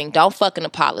whole thing. Don't fucking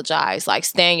apologize. Like,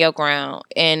 stand your ground.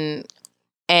 And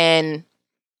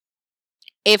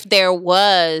if there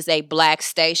was a black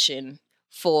station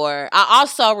I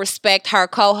also respect her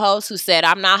co-host who said,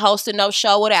 I'm not hosting no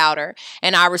show without her.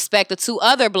 And I respect the two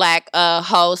other black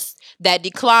hosts that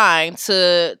declined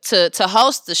to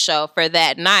host the show for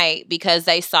that night because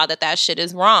they saw that shit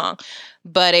is wrong.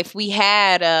 But if we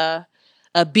had a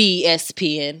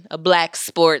BSPN, a black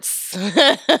sports,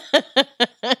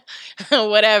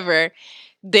 whatever,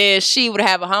 then she would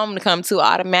have a home to come to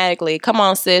automatically. Come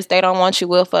on, sis. They don't want you.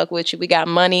 We'll fuck with you. We got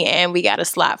money and we got a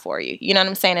slot for you. You know what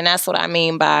I'm saying? And that's what I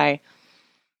mean by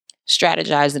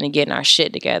strategizing and getting our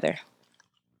shit together.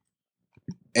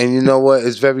 And you know what?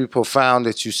 It's very profound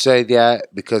that you say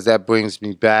that, because that brings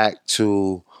me back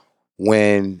to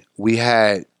when we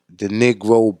had the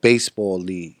Negro Baseball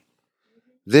League.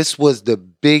 This was the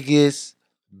biggest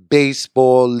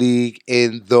baseball league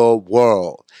in the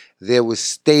world. There were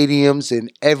stadiums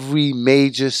in every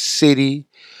major city.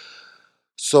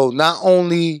 So not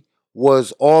only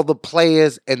was all the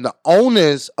players and the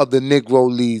owners of the Negro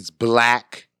Leagues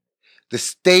black, the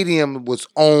stadium was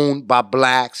owned by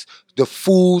blacks, the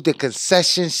food, the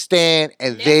concession stand,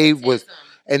 and they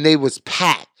was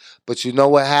packed. But you know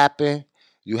what happened?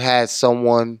 You had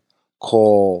someone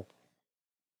called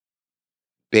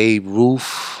Babe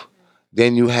Ruth.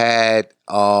 Then you had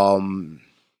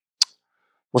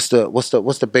what's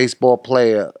the baseball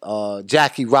player?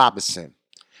 Jackie Robinson.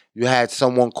 You had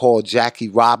someone called Jackie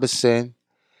Robinson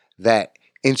that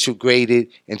integrated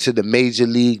into the Major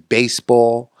League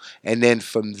Baseball. And then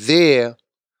from there,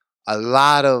 a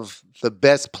lot of the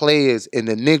best players in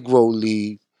the Negro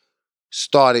League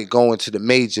started going to the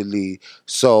Major League.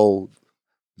 So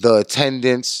the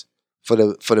attendance for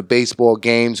the baseball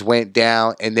games went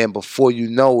down, and then before you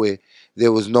know it,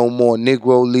 there was no more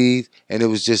Negro leagues, and it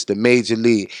was just the major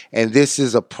league. And this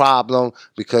is a problem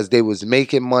because they was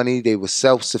making money, they were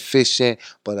self-sufficient,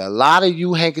 but a lot of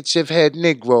you handkerchief head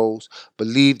Negroes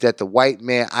believe that the white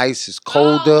man ice is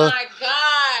colder. Oh my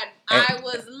God. I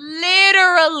was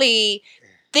literally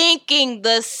thinking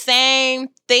the same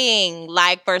thing.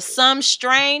 Like, for some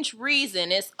strange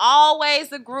reason, it's always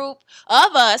a group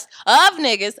of us, of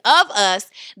niggas, of us,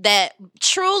 that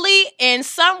truly and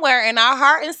somewhere in our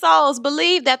heart and souls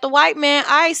believe that the white man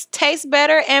ice tastes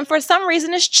better, and for some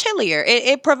reason it's chillier.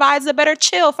 It provides a better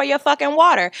chill for your fucking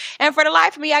water. And for the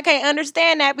life of me, I can't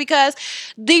understand that, because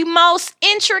the most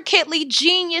intricately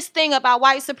genius thing about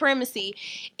white supremacy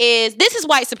is, this is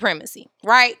white supremacy,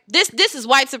 right? This is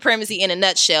white supremacy in a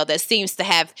nutshell that seems to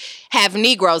have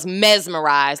Negroes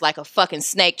mesmerized like a fucking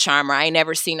snake charmer. I ain't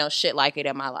never seen no shit like it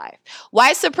in my life.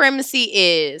 White supremacy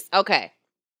is, okay,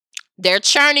 they're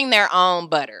churning their own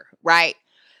butter, right?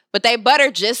 But they butter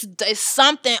just is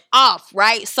something off,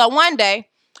 right? So one day,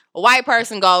 a white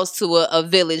person goes to a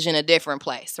village in a different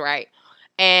place, right?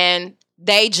 And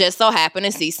they just so happen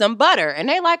to see some butter. And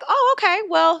they like, oh, okay,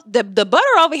 well, the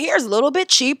butter over here is a little bit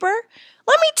cheaper.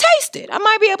 Let me taste it. I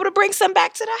might be able to bring some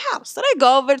back to the house. So they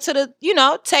go over to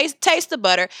the, taste the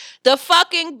butter. The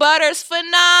fucking butter's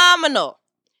phenomenal.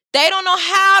 They don't know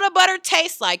how the butter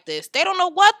tastes like this. They don't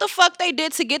know what the fuck they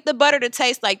did to get the butter to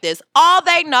taste like this. All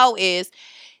they know is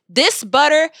this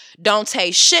butter don't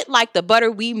taste shit like the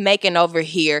butter we making over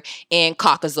here in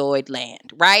Caucasoid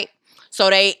land, right? So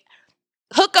they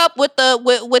hook up with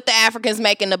the Africans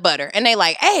making the butter, and they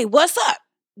like, hey, what's up?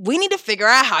 We need to figure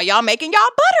out how y'all making y'all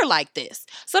butter like this.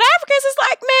 So the Africans is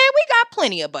like, man, we got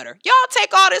plenty of butter. Y'all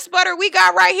take all this butter we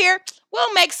got right here.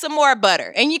 We'll make some more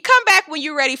butter. And you come back when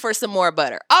you're ready for some more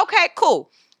butter. Okay,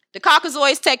 cool. The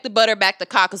Caucasoids take the butter back to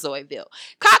Caucasoidville.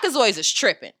 Caucasoids is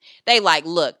tripping. They like,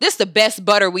 look, this is the best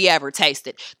butter we ever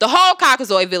tasted. The whole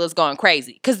Caucasoidville is going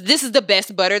crazy because this is the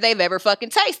best butter they've ever fucking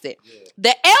tasted. Yeah.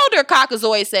 The elder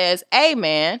Caucasoid says, hey,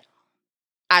 man,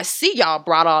 I see y'all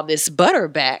brought all this butter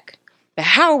back. But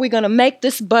how are we going to make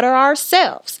this butter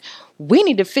ourselves? We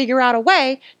need to figure out a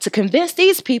way to convince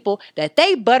these people that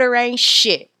they butter ain't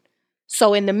shit.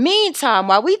 So in the meantime,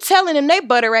 while we telling them they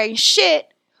butter ain't shit,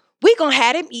 we going to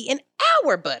have them eating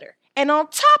our butter. And on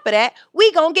top of that,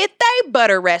 we going to get their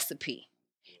butter recipe.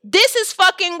 This is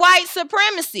fucking white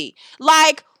supremacy.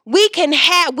 Like, we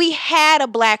had a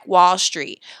Black Wall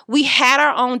Street. We had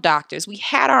our own doctors. We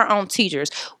had our own teachers.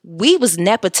 We was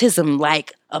nepotism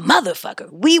like a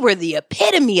motherfucker. We were the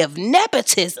epitome of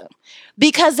nepotism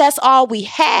because that's all we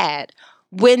had.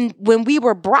 When we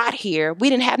were brought here, we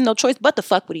didn't have no choice but to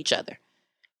fuck with each other.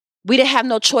 We didn't have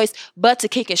no choice but to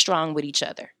kick it strong with each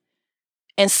other.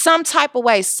 In some type of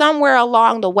way, somewhere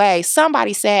along the way,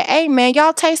 somebody said, hey man,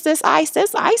 y'all taste this ice?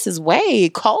 This ice is way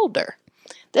colder.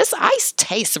 This ice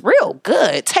tastes real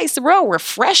good. Tastes real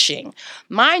refreshing.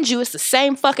 Mind you, it's the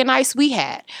same fucking ice we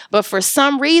had. But for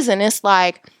some reason, it's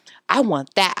like, I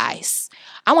want that ice.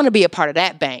 I want to be a part of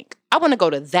that bank. I want to go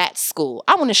to that school.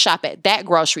 I want to shop at that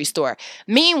grocery store.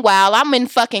 Meanwhile, I'm in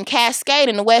fucking Cascade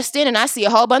in the West End and I see a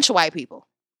whole bunch of white people.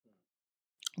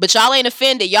 But y'all ain't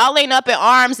offended. Y'all ain't up in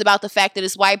arms about the fact that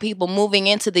it's white people moving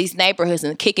into these neighborhoods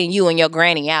and kicking you and your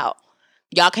granny out.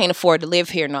 Y'all can't afford to live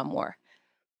here no more.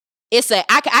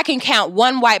 I can count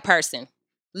one white person,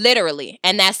 literally,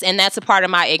 and that's a part of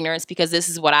my ignorance because this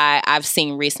is what I've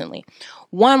seen recently.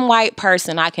 One white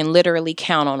person I can literally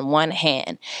count on one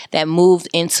hand that moved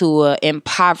into an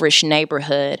impoverished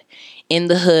neighborhood, in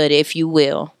the hood, if you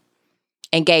will,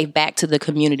 and gave back to the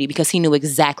community because he knew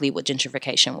exactly what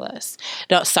gentrification was.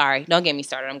 Don't get me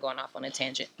started. I'm going off on a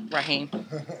tangent. Raheem.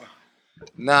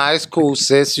 Nah, it's cool,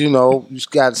 sis. You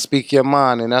just got to speak your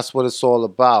mind, and that's what it's all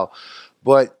about.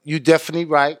 But you're definitely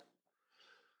right.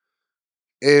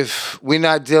 If we're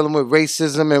not dealing with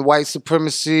racism and white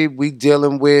supremacy, we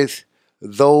dealing with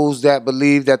those that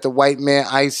believe that the white man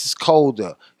ice is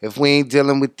colder. If we ain't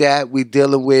dealing with that, we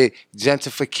dealing with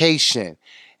gentrification.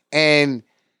 And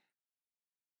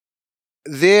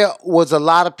there was a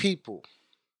lot of people,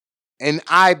 and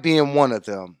I being one of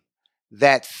them,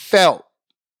 that felt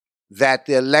that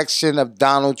the election of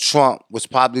Donald Trump was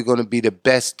probably going to be the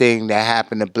best thing that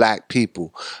happened to black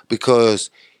people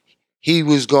because he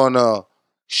was going to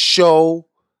show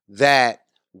that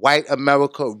white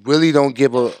America really don't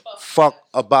give a fuck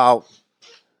about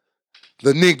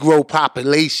the Negro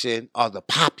population or the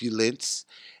populace,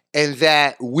 and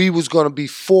that we was going to be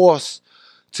forced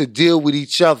to deal with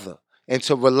each other and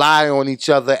to rely on each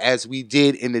other as we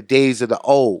did in the days of the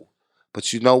old.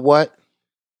 But you know what?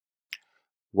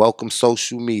 Welcome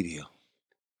social media.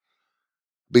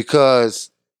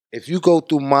 Because if you go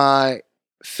through my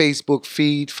Facebook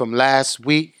feed from last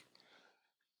week,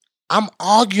 I'm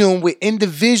arguing with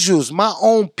individuals, my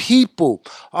own people.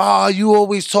 Oh, you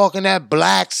always talking that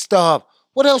black stuff.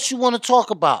 What else you want to talk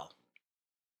about?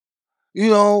 You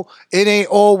know, it ain't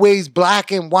always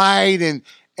black and white, and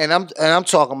I'm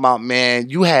talking about, man,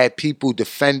 you had people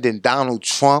defending Donald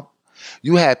Trump.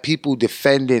 You had people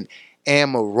defending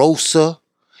Omarosa.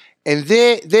 And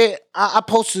I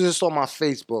posted this on my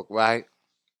Facebook, right?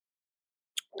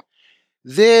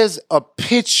 There's a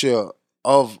picture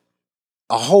of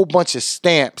a whole bunch of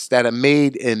stamps that are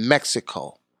made in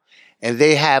Mexico. And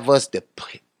they have us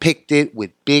depicted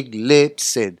with big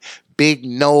lips and big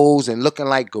nose and looking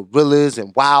like gorillas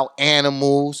and wild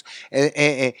animals.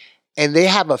 And they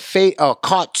have a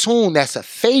cartoon that's a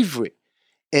favorite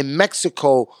in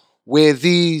Mexico where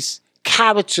these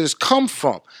characters come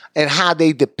from and how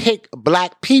they depict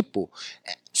black people.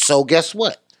 So guess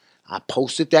what? I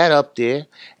posted that up there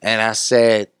and I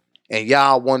said, and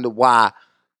y'all wonder why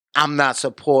I'm not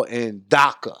supporting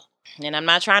DACA. And I'm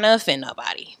not trying to offend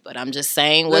nobody, but I'm just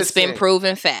saying what's been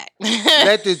proven fact.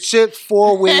 Let the chips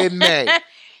fall where it may.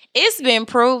 It's been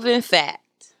proven fact.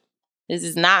 This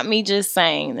is not me just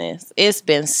saying this. It's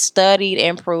been studied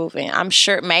and proven. I'm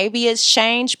sure maybe it's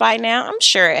changed by now. I'm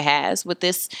sure it has with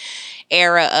this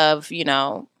era of, you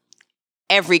know,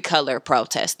 every color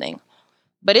protesting.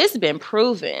 But it's been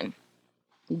proven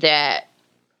that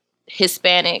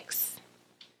Hispanics,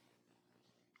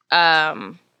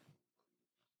 I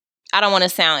don't want to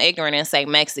sound ignorant and say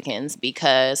Mexicans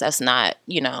because that's not,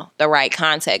 you know, the right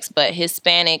context, but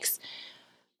Hispanics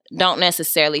don't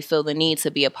necessarily feel the need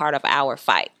to be a part of our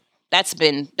fight. That's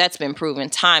been proven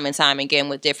time and time again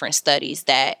with different studies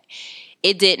that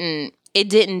it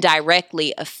didn't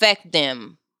directly affect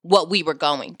them what we were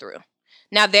going through.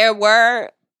 Now there were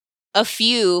a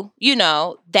few, you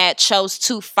know, that chose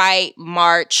to fight,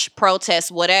 march, protest,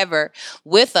 whatever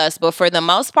with us. But for the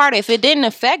most part, if it didn't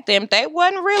affect them, they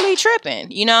wasn't really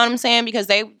tripping. You know what I'm saying? Because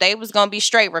they was going to be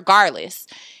straight regardless.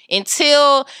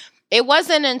 It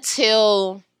wasn't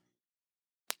until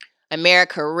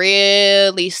America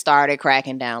really started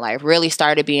cracking down, like really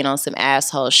started being on some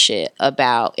asshole shit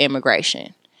about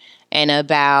immigration and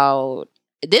about,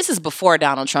 this is before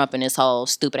Donald Trump and his whole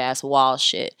stupid ass wall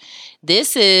shit.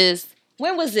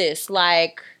 When was this?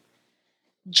 Like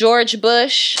George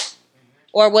Bush,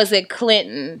 or was it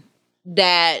Clinton,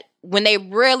 that when they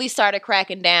really started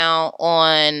cracking down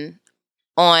on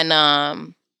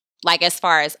like as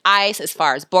far as ICE, as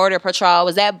far as Border Patrol,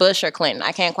 was that Bush or Clinton?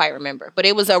 I can't quite remember. But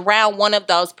it was around one of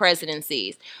those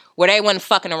presidencies where they wasn't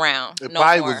fucking around. It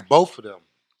probably was both of them.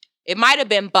 It might have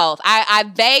been both. I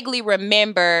vaguely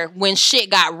remember when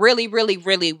shit got really, really,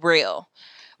 really real.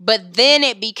 But then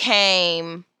it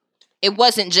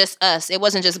wasn't just us. It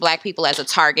wasn't just black people as a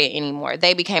target anymore.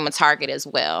 They became a target as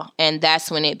well. And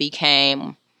that's when it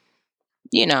became,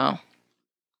 you know,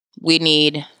 we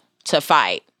need to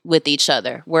fight with each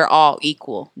other. We're all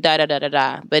equal. But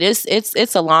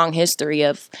it's a long history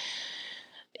of,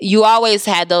 you always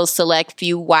had those select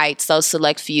few whites, those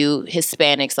select few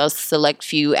Hispanics, those select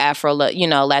few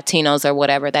Latinos or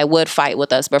whatever that would fight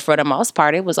with us. But for the most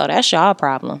part, it was, oh, that's y'all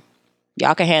problem.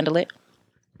 Y'all can handle it.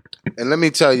 And let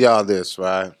me tell y'all this,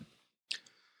 right?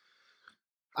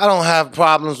 I don't have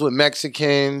problems with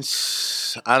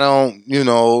Mexicans. I don't,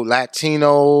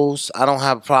 Latinos. I don't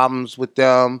have problems with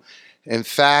them. In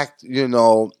fact,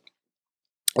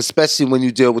 especially when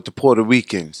you deal with the Puerto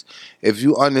Ricans, if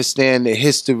you understand the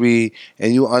history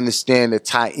and you understand the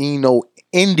Taino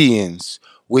Indians,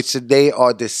 which they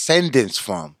are descendants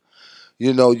from,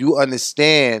 you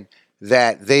understand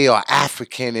that they are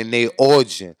African in their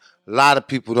origin. A lot of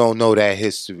people don't know that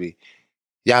history.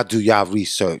 Y'all do y'all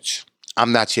research.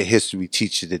 I'm not your history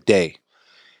teacher today.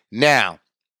 Now,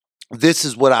 this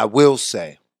is what I will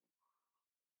say.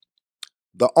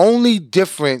 The only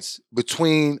difference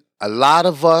between a lot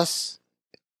of us,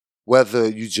 whether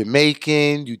you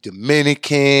Jamaican, you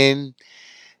Dominican,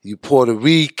 you Puerto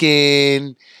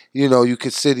Rican, you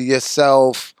consider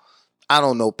yourself,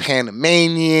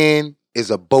 Panamanian, is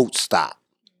a boat stop.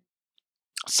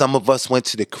 Some of us went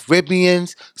to the Caribbean.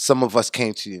 Some of us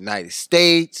came to the United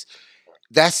States.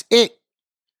 That's it.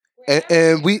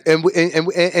 And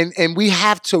we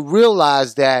have to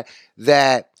realize that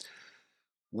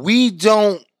we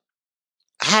don't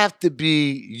have to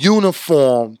be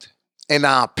uniformed in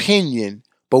our opinion,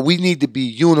 but we need to be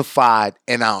unified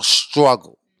in our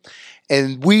struggle.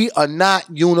 And we are not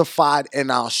unified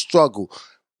in our struggle.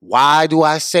 Why do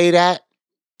I say that?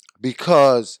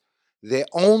 Because they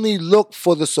only look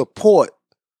for the support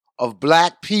of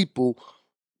black people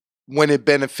when it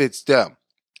benefits them.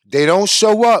 They don't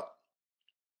show up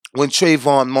when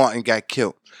Trayvon Martin got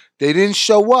killed. They didn't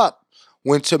show up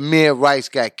when Tamir Rice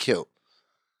got killed.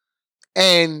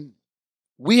 And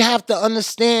we have to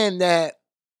understand that,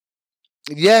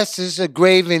 yes, it's a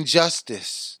grave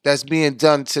injustice that's being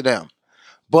done to them.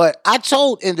 But I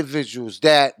told individuals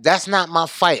that that's not my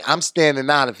fight. I'm standing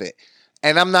out of it.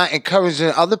 And I'm not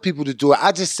encouraging other people to do it.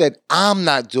 I just said I'm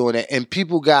not doing it. And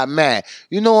people got mad.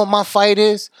 You know what my fight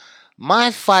is?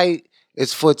 My fight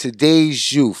is for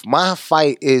today's youth. My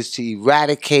fight is to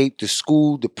eradicate the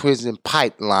school to prison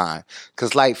pipeline.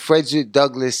 Because like Frederick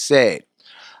Douglass said,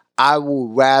 I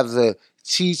would rather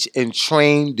teach and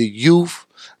train the youth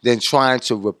than trying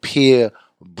to repair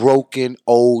broken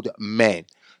old men.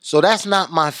 So that's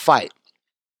not my fight.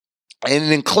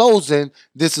 And in closing,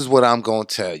 this is what I'm going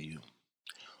to tell you.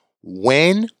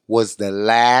 When was the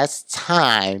last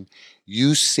time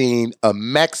you seen a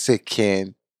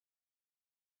Mexican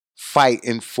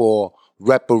fighting for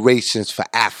reparations for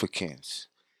Africans?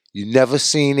 You never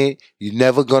seen it. You're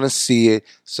never going to see it.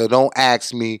 So don't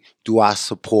ask me, do I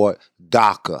support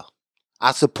DACA?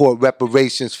 I support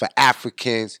reparations for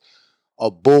Africans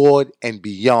aboard and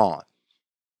beyond.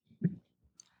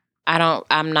 I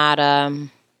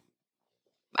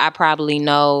probably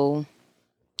know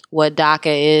what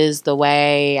DACA is the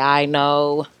way I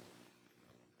know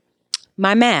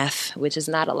my math, which is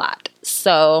not a lot.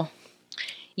 So,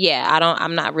 yeah,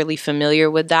 I'm not really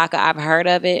familiar with DACA. I've heard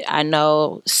of it. I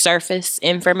know surface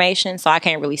information, so I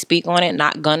can't really speak on it.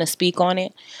 Not gonna speak on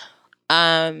it.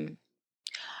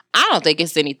 I don't think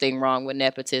it's anything wrong with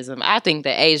nepotism. I think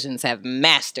the Asians have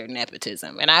mastered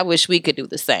nepotism, and I wish we could do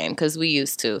the same because we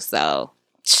used to. So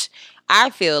I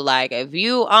feel like if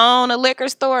you own a liquor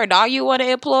store and all you want to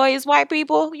employ is white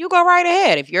people, you go right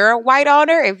ahead. If you're a white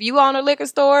owner, if you own a liquor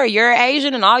store, you're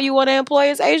Asian and all you want to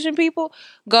employ is Asian people,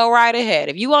 go right ahead.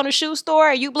 If you own a shoe store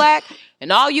and you black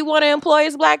and all you want to employ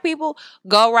is black people,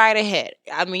 go right ahead.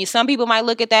 I mean, some people might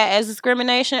look at that as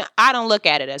discrimination. I don't look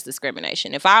at it as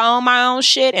discrimination. If I own my own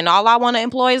shit and all I want to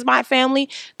employ is my family,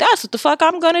 that's what the fuck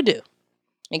I'm going to do.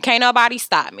 And can't nobody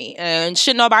stop me. And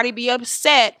should nobody be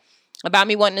upset about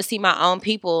me wanting to see my own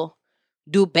people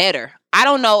do better. I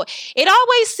don't know. It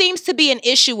always seems to be an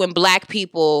issue when black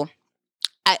people,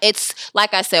 it's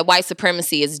like I said, white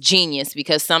supremacy is genius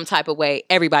because some type of way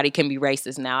everybody can be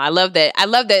racist now. I love that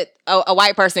a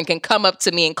white person can come up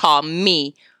to me and call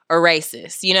me a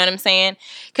racist. You know what I'm saying?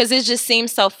 Because it just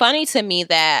seems so funny to me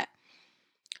that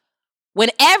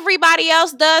when everybody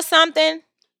else does something,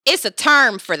 it's a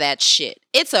term for that shit.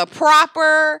 It's a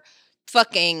proper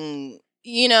fucking...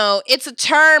 it's a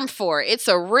term for it. It's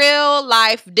a real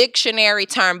life dictionary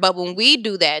term. But when we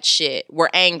do that shit, we're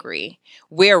angry.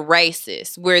 We're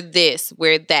racist. We're this.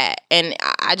 We're that. And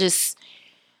I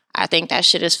think that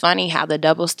shit is funny how the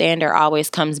double standard always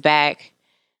comes back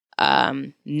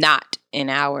not in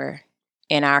our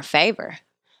favor.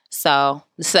 So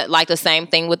like the same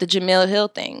thing with the Jamil Hill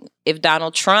thing. If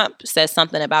Donald Trump says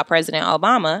something about President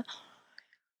Obama,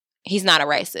 he's not a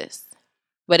racist.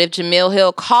 But if Jamil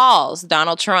Hill calls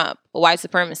Donald Trump a white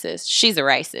supremacist, she's a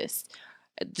racist.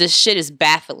 This shit is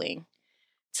baffling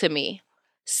to me.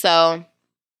 So,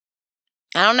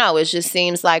 I don't know. It just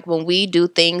seems like when we do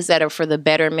things that are for the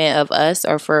betterment of us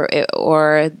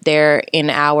or they're in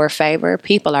our favor,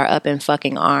 people are up in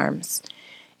fucking arms.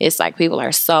 It's like people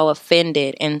are so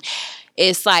offended. And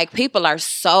it's like people are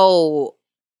so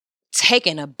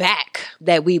taken aback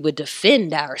that we would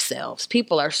defend ourselves.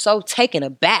 People are so taken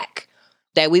aback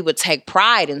that we would take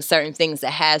pride in certain things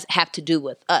that have to do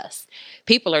with us.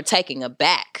 People are taking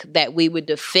aback that we would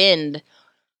defend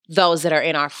those that are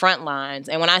in our front lines.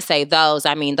 And when I say those,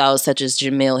 I mean those such as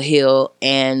Jamil Hill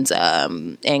and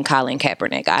Colin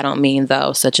Kaepernick. I don't mean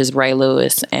those such as Ray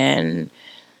Lewis and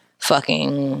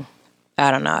fucking,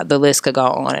 I don't know, the list could go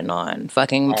on and on.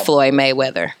 Fucking Floyd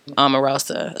Mayweather,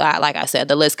 Omarosa. Like I said,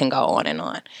 the list can go on and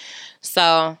on.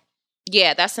 So,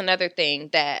 yeah, that's another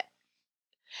thing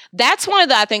that's one of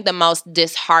the, I think, the most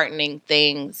disheartening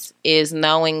things is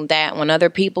knowing that when other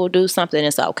people do something,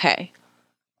 it's okay.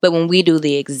 But when we do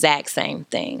the exact same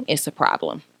thing, it's a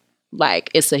problem. Like,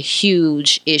 it's a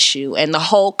huge issue. And the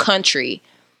whole country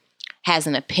has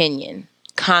an opinion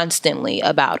constantly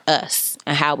about us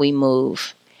and how we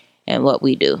move and what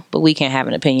we do. But we can't have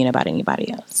an opinion about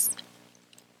anybody else.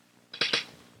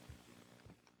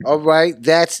 All right,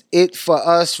 that's it for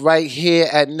us right here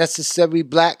at Necessary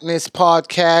Blackness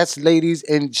Podcast, ladies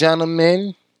and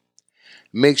gentlemen.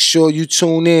 Make sure you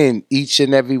tune in each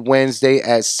and every Wednesday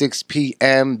at 6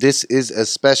 p.m. This is a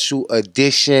special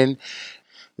edition.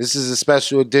 This is a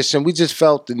special edition. We just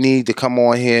felt the need to come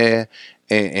on here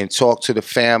and talk to the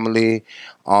family.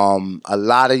 A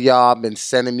lot of y'all been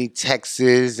sending me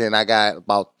texts, and I got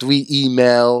about 3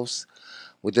 emails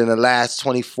within the last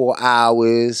 24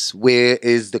 hours. Where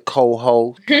is the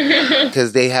co-host?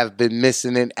 Because they have been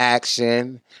missing in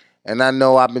action. And I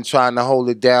know I've been trying to hold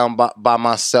it down by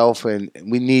myself, and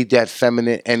we need that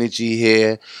feminine energy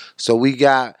here. So we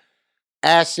got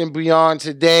Ash and Beyond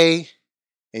today.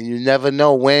 And you never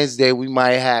know, Wednesday we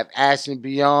might have Ash and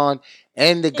Beyond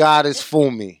and the Goddess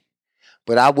Fumi.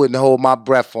 But I wouldn't hold my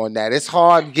breath on that. It's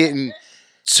hard getting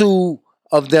 2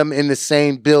 of them in the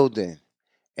same building.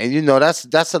 And you know,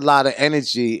 that's a lot of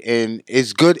energy, and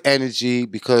it's good energy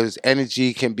because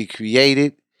energy can be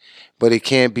created, but it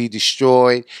can't be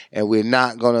destroyed. And we're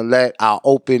not going to let our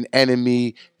open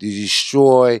enemy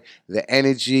destroy the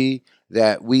energy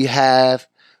that we have.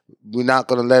 We're not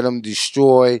going to let them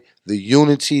destroy the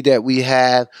unity that we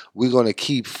have. We're going to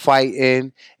keep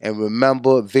fighting. And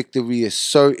remember, victory is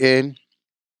certain.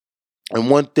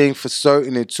 And one thing for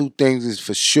certain and 2 things is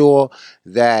for sure,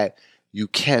 that you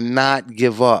cannot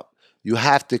give up. You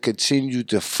have to continue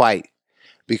to fight,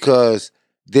 because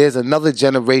there's another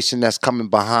generation that's coming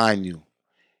behind you.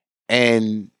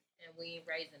 And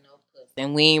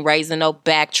we ain't raising no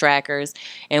backtrackers,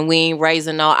 and we ain't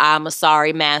raising no I'm a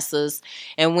sorry masses,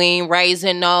 and we ain't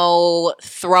raising no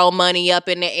throw money up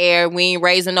in the air. We ain't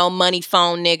raising no money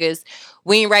phone niggas.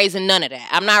 We ain't raising none of that.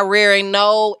 I'm not rearing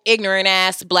no ignorant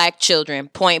ass black children,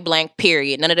 point blank,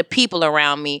 period. None of the people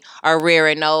around me are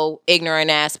rearing no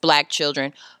ignorant ass black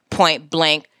children, point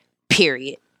blank,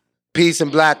 period. Peace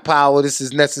and black power. This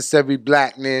is Necessary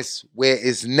Blackness, where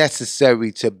it's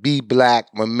necessary to be black,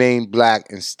 remain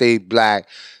black, and stay black.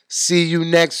 See you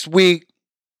next week.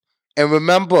 And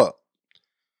remember,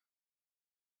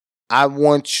 I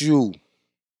want you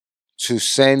to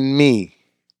send me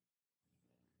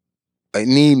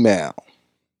an email.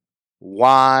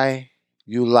 Why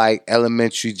you like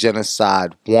Elementary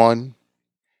Genocide 1,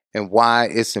 and why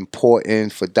it's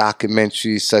important for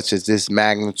documentaries such as this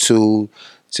magnitude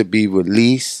to be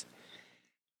released.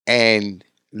 And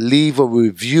leave a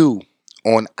review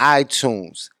on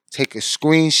iTunes. Take a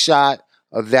screenshot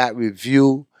of that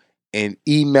review and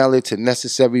email it to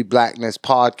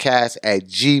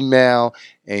necessaryblacknesspodcast@gmail.com.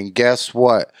 And guess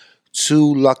what?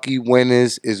 2 lucky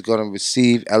winners is going to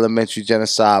receive Elementary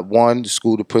Genocide 1, the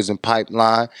School to Prison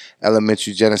Pipeline,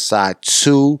 Elementary Genocide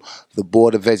 2, the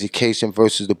Board of Education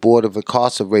versus the Board of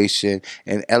Incarceration,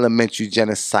 and Elementary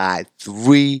Genocide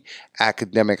 3,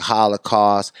 Academic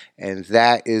Holocaust. And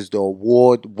that is the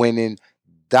award-winning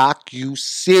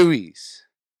docu-series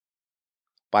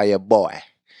by your boy.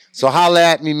 So holla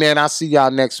at me, man. I'll see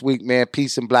y'all next week, man.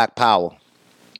 Peace and black power.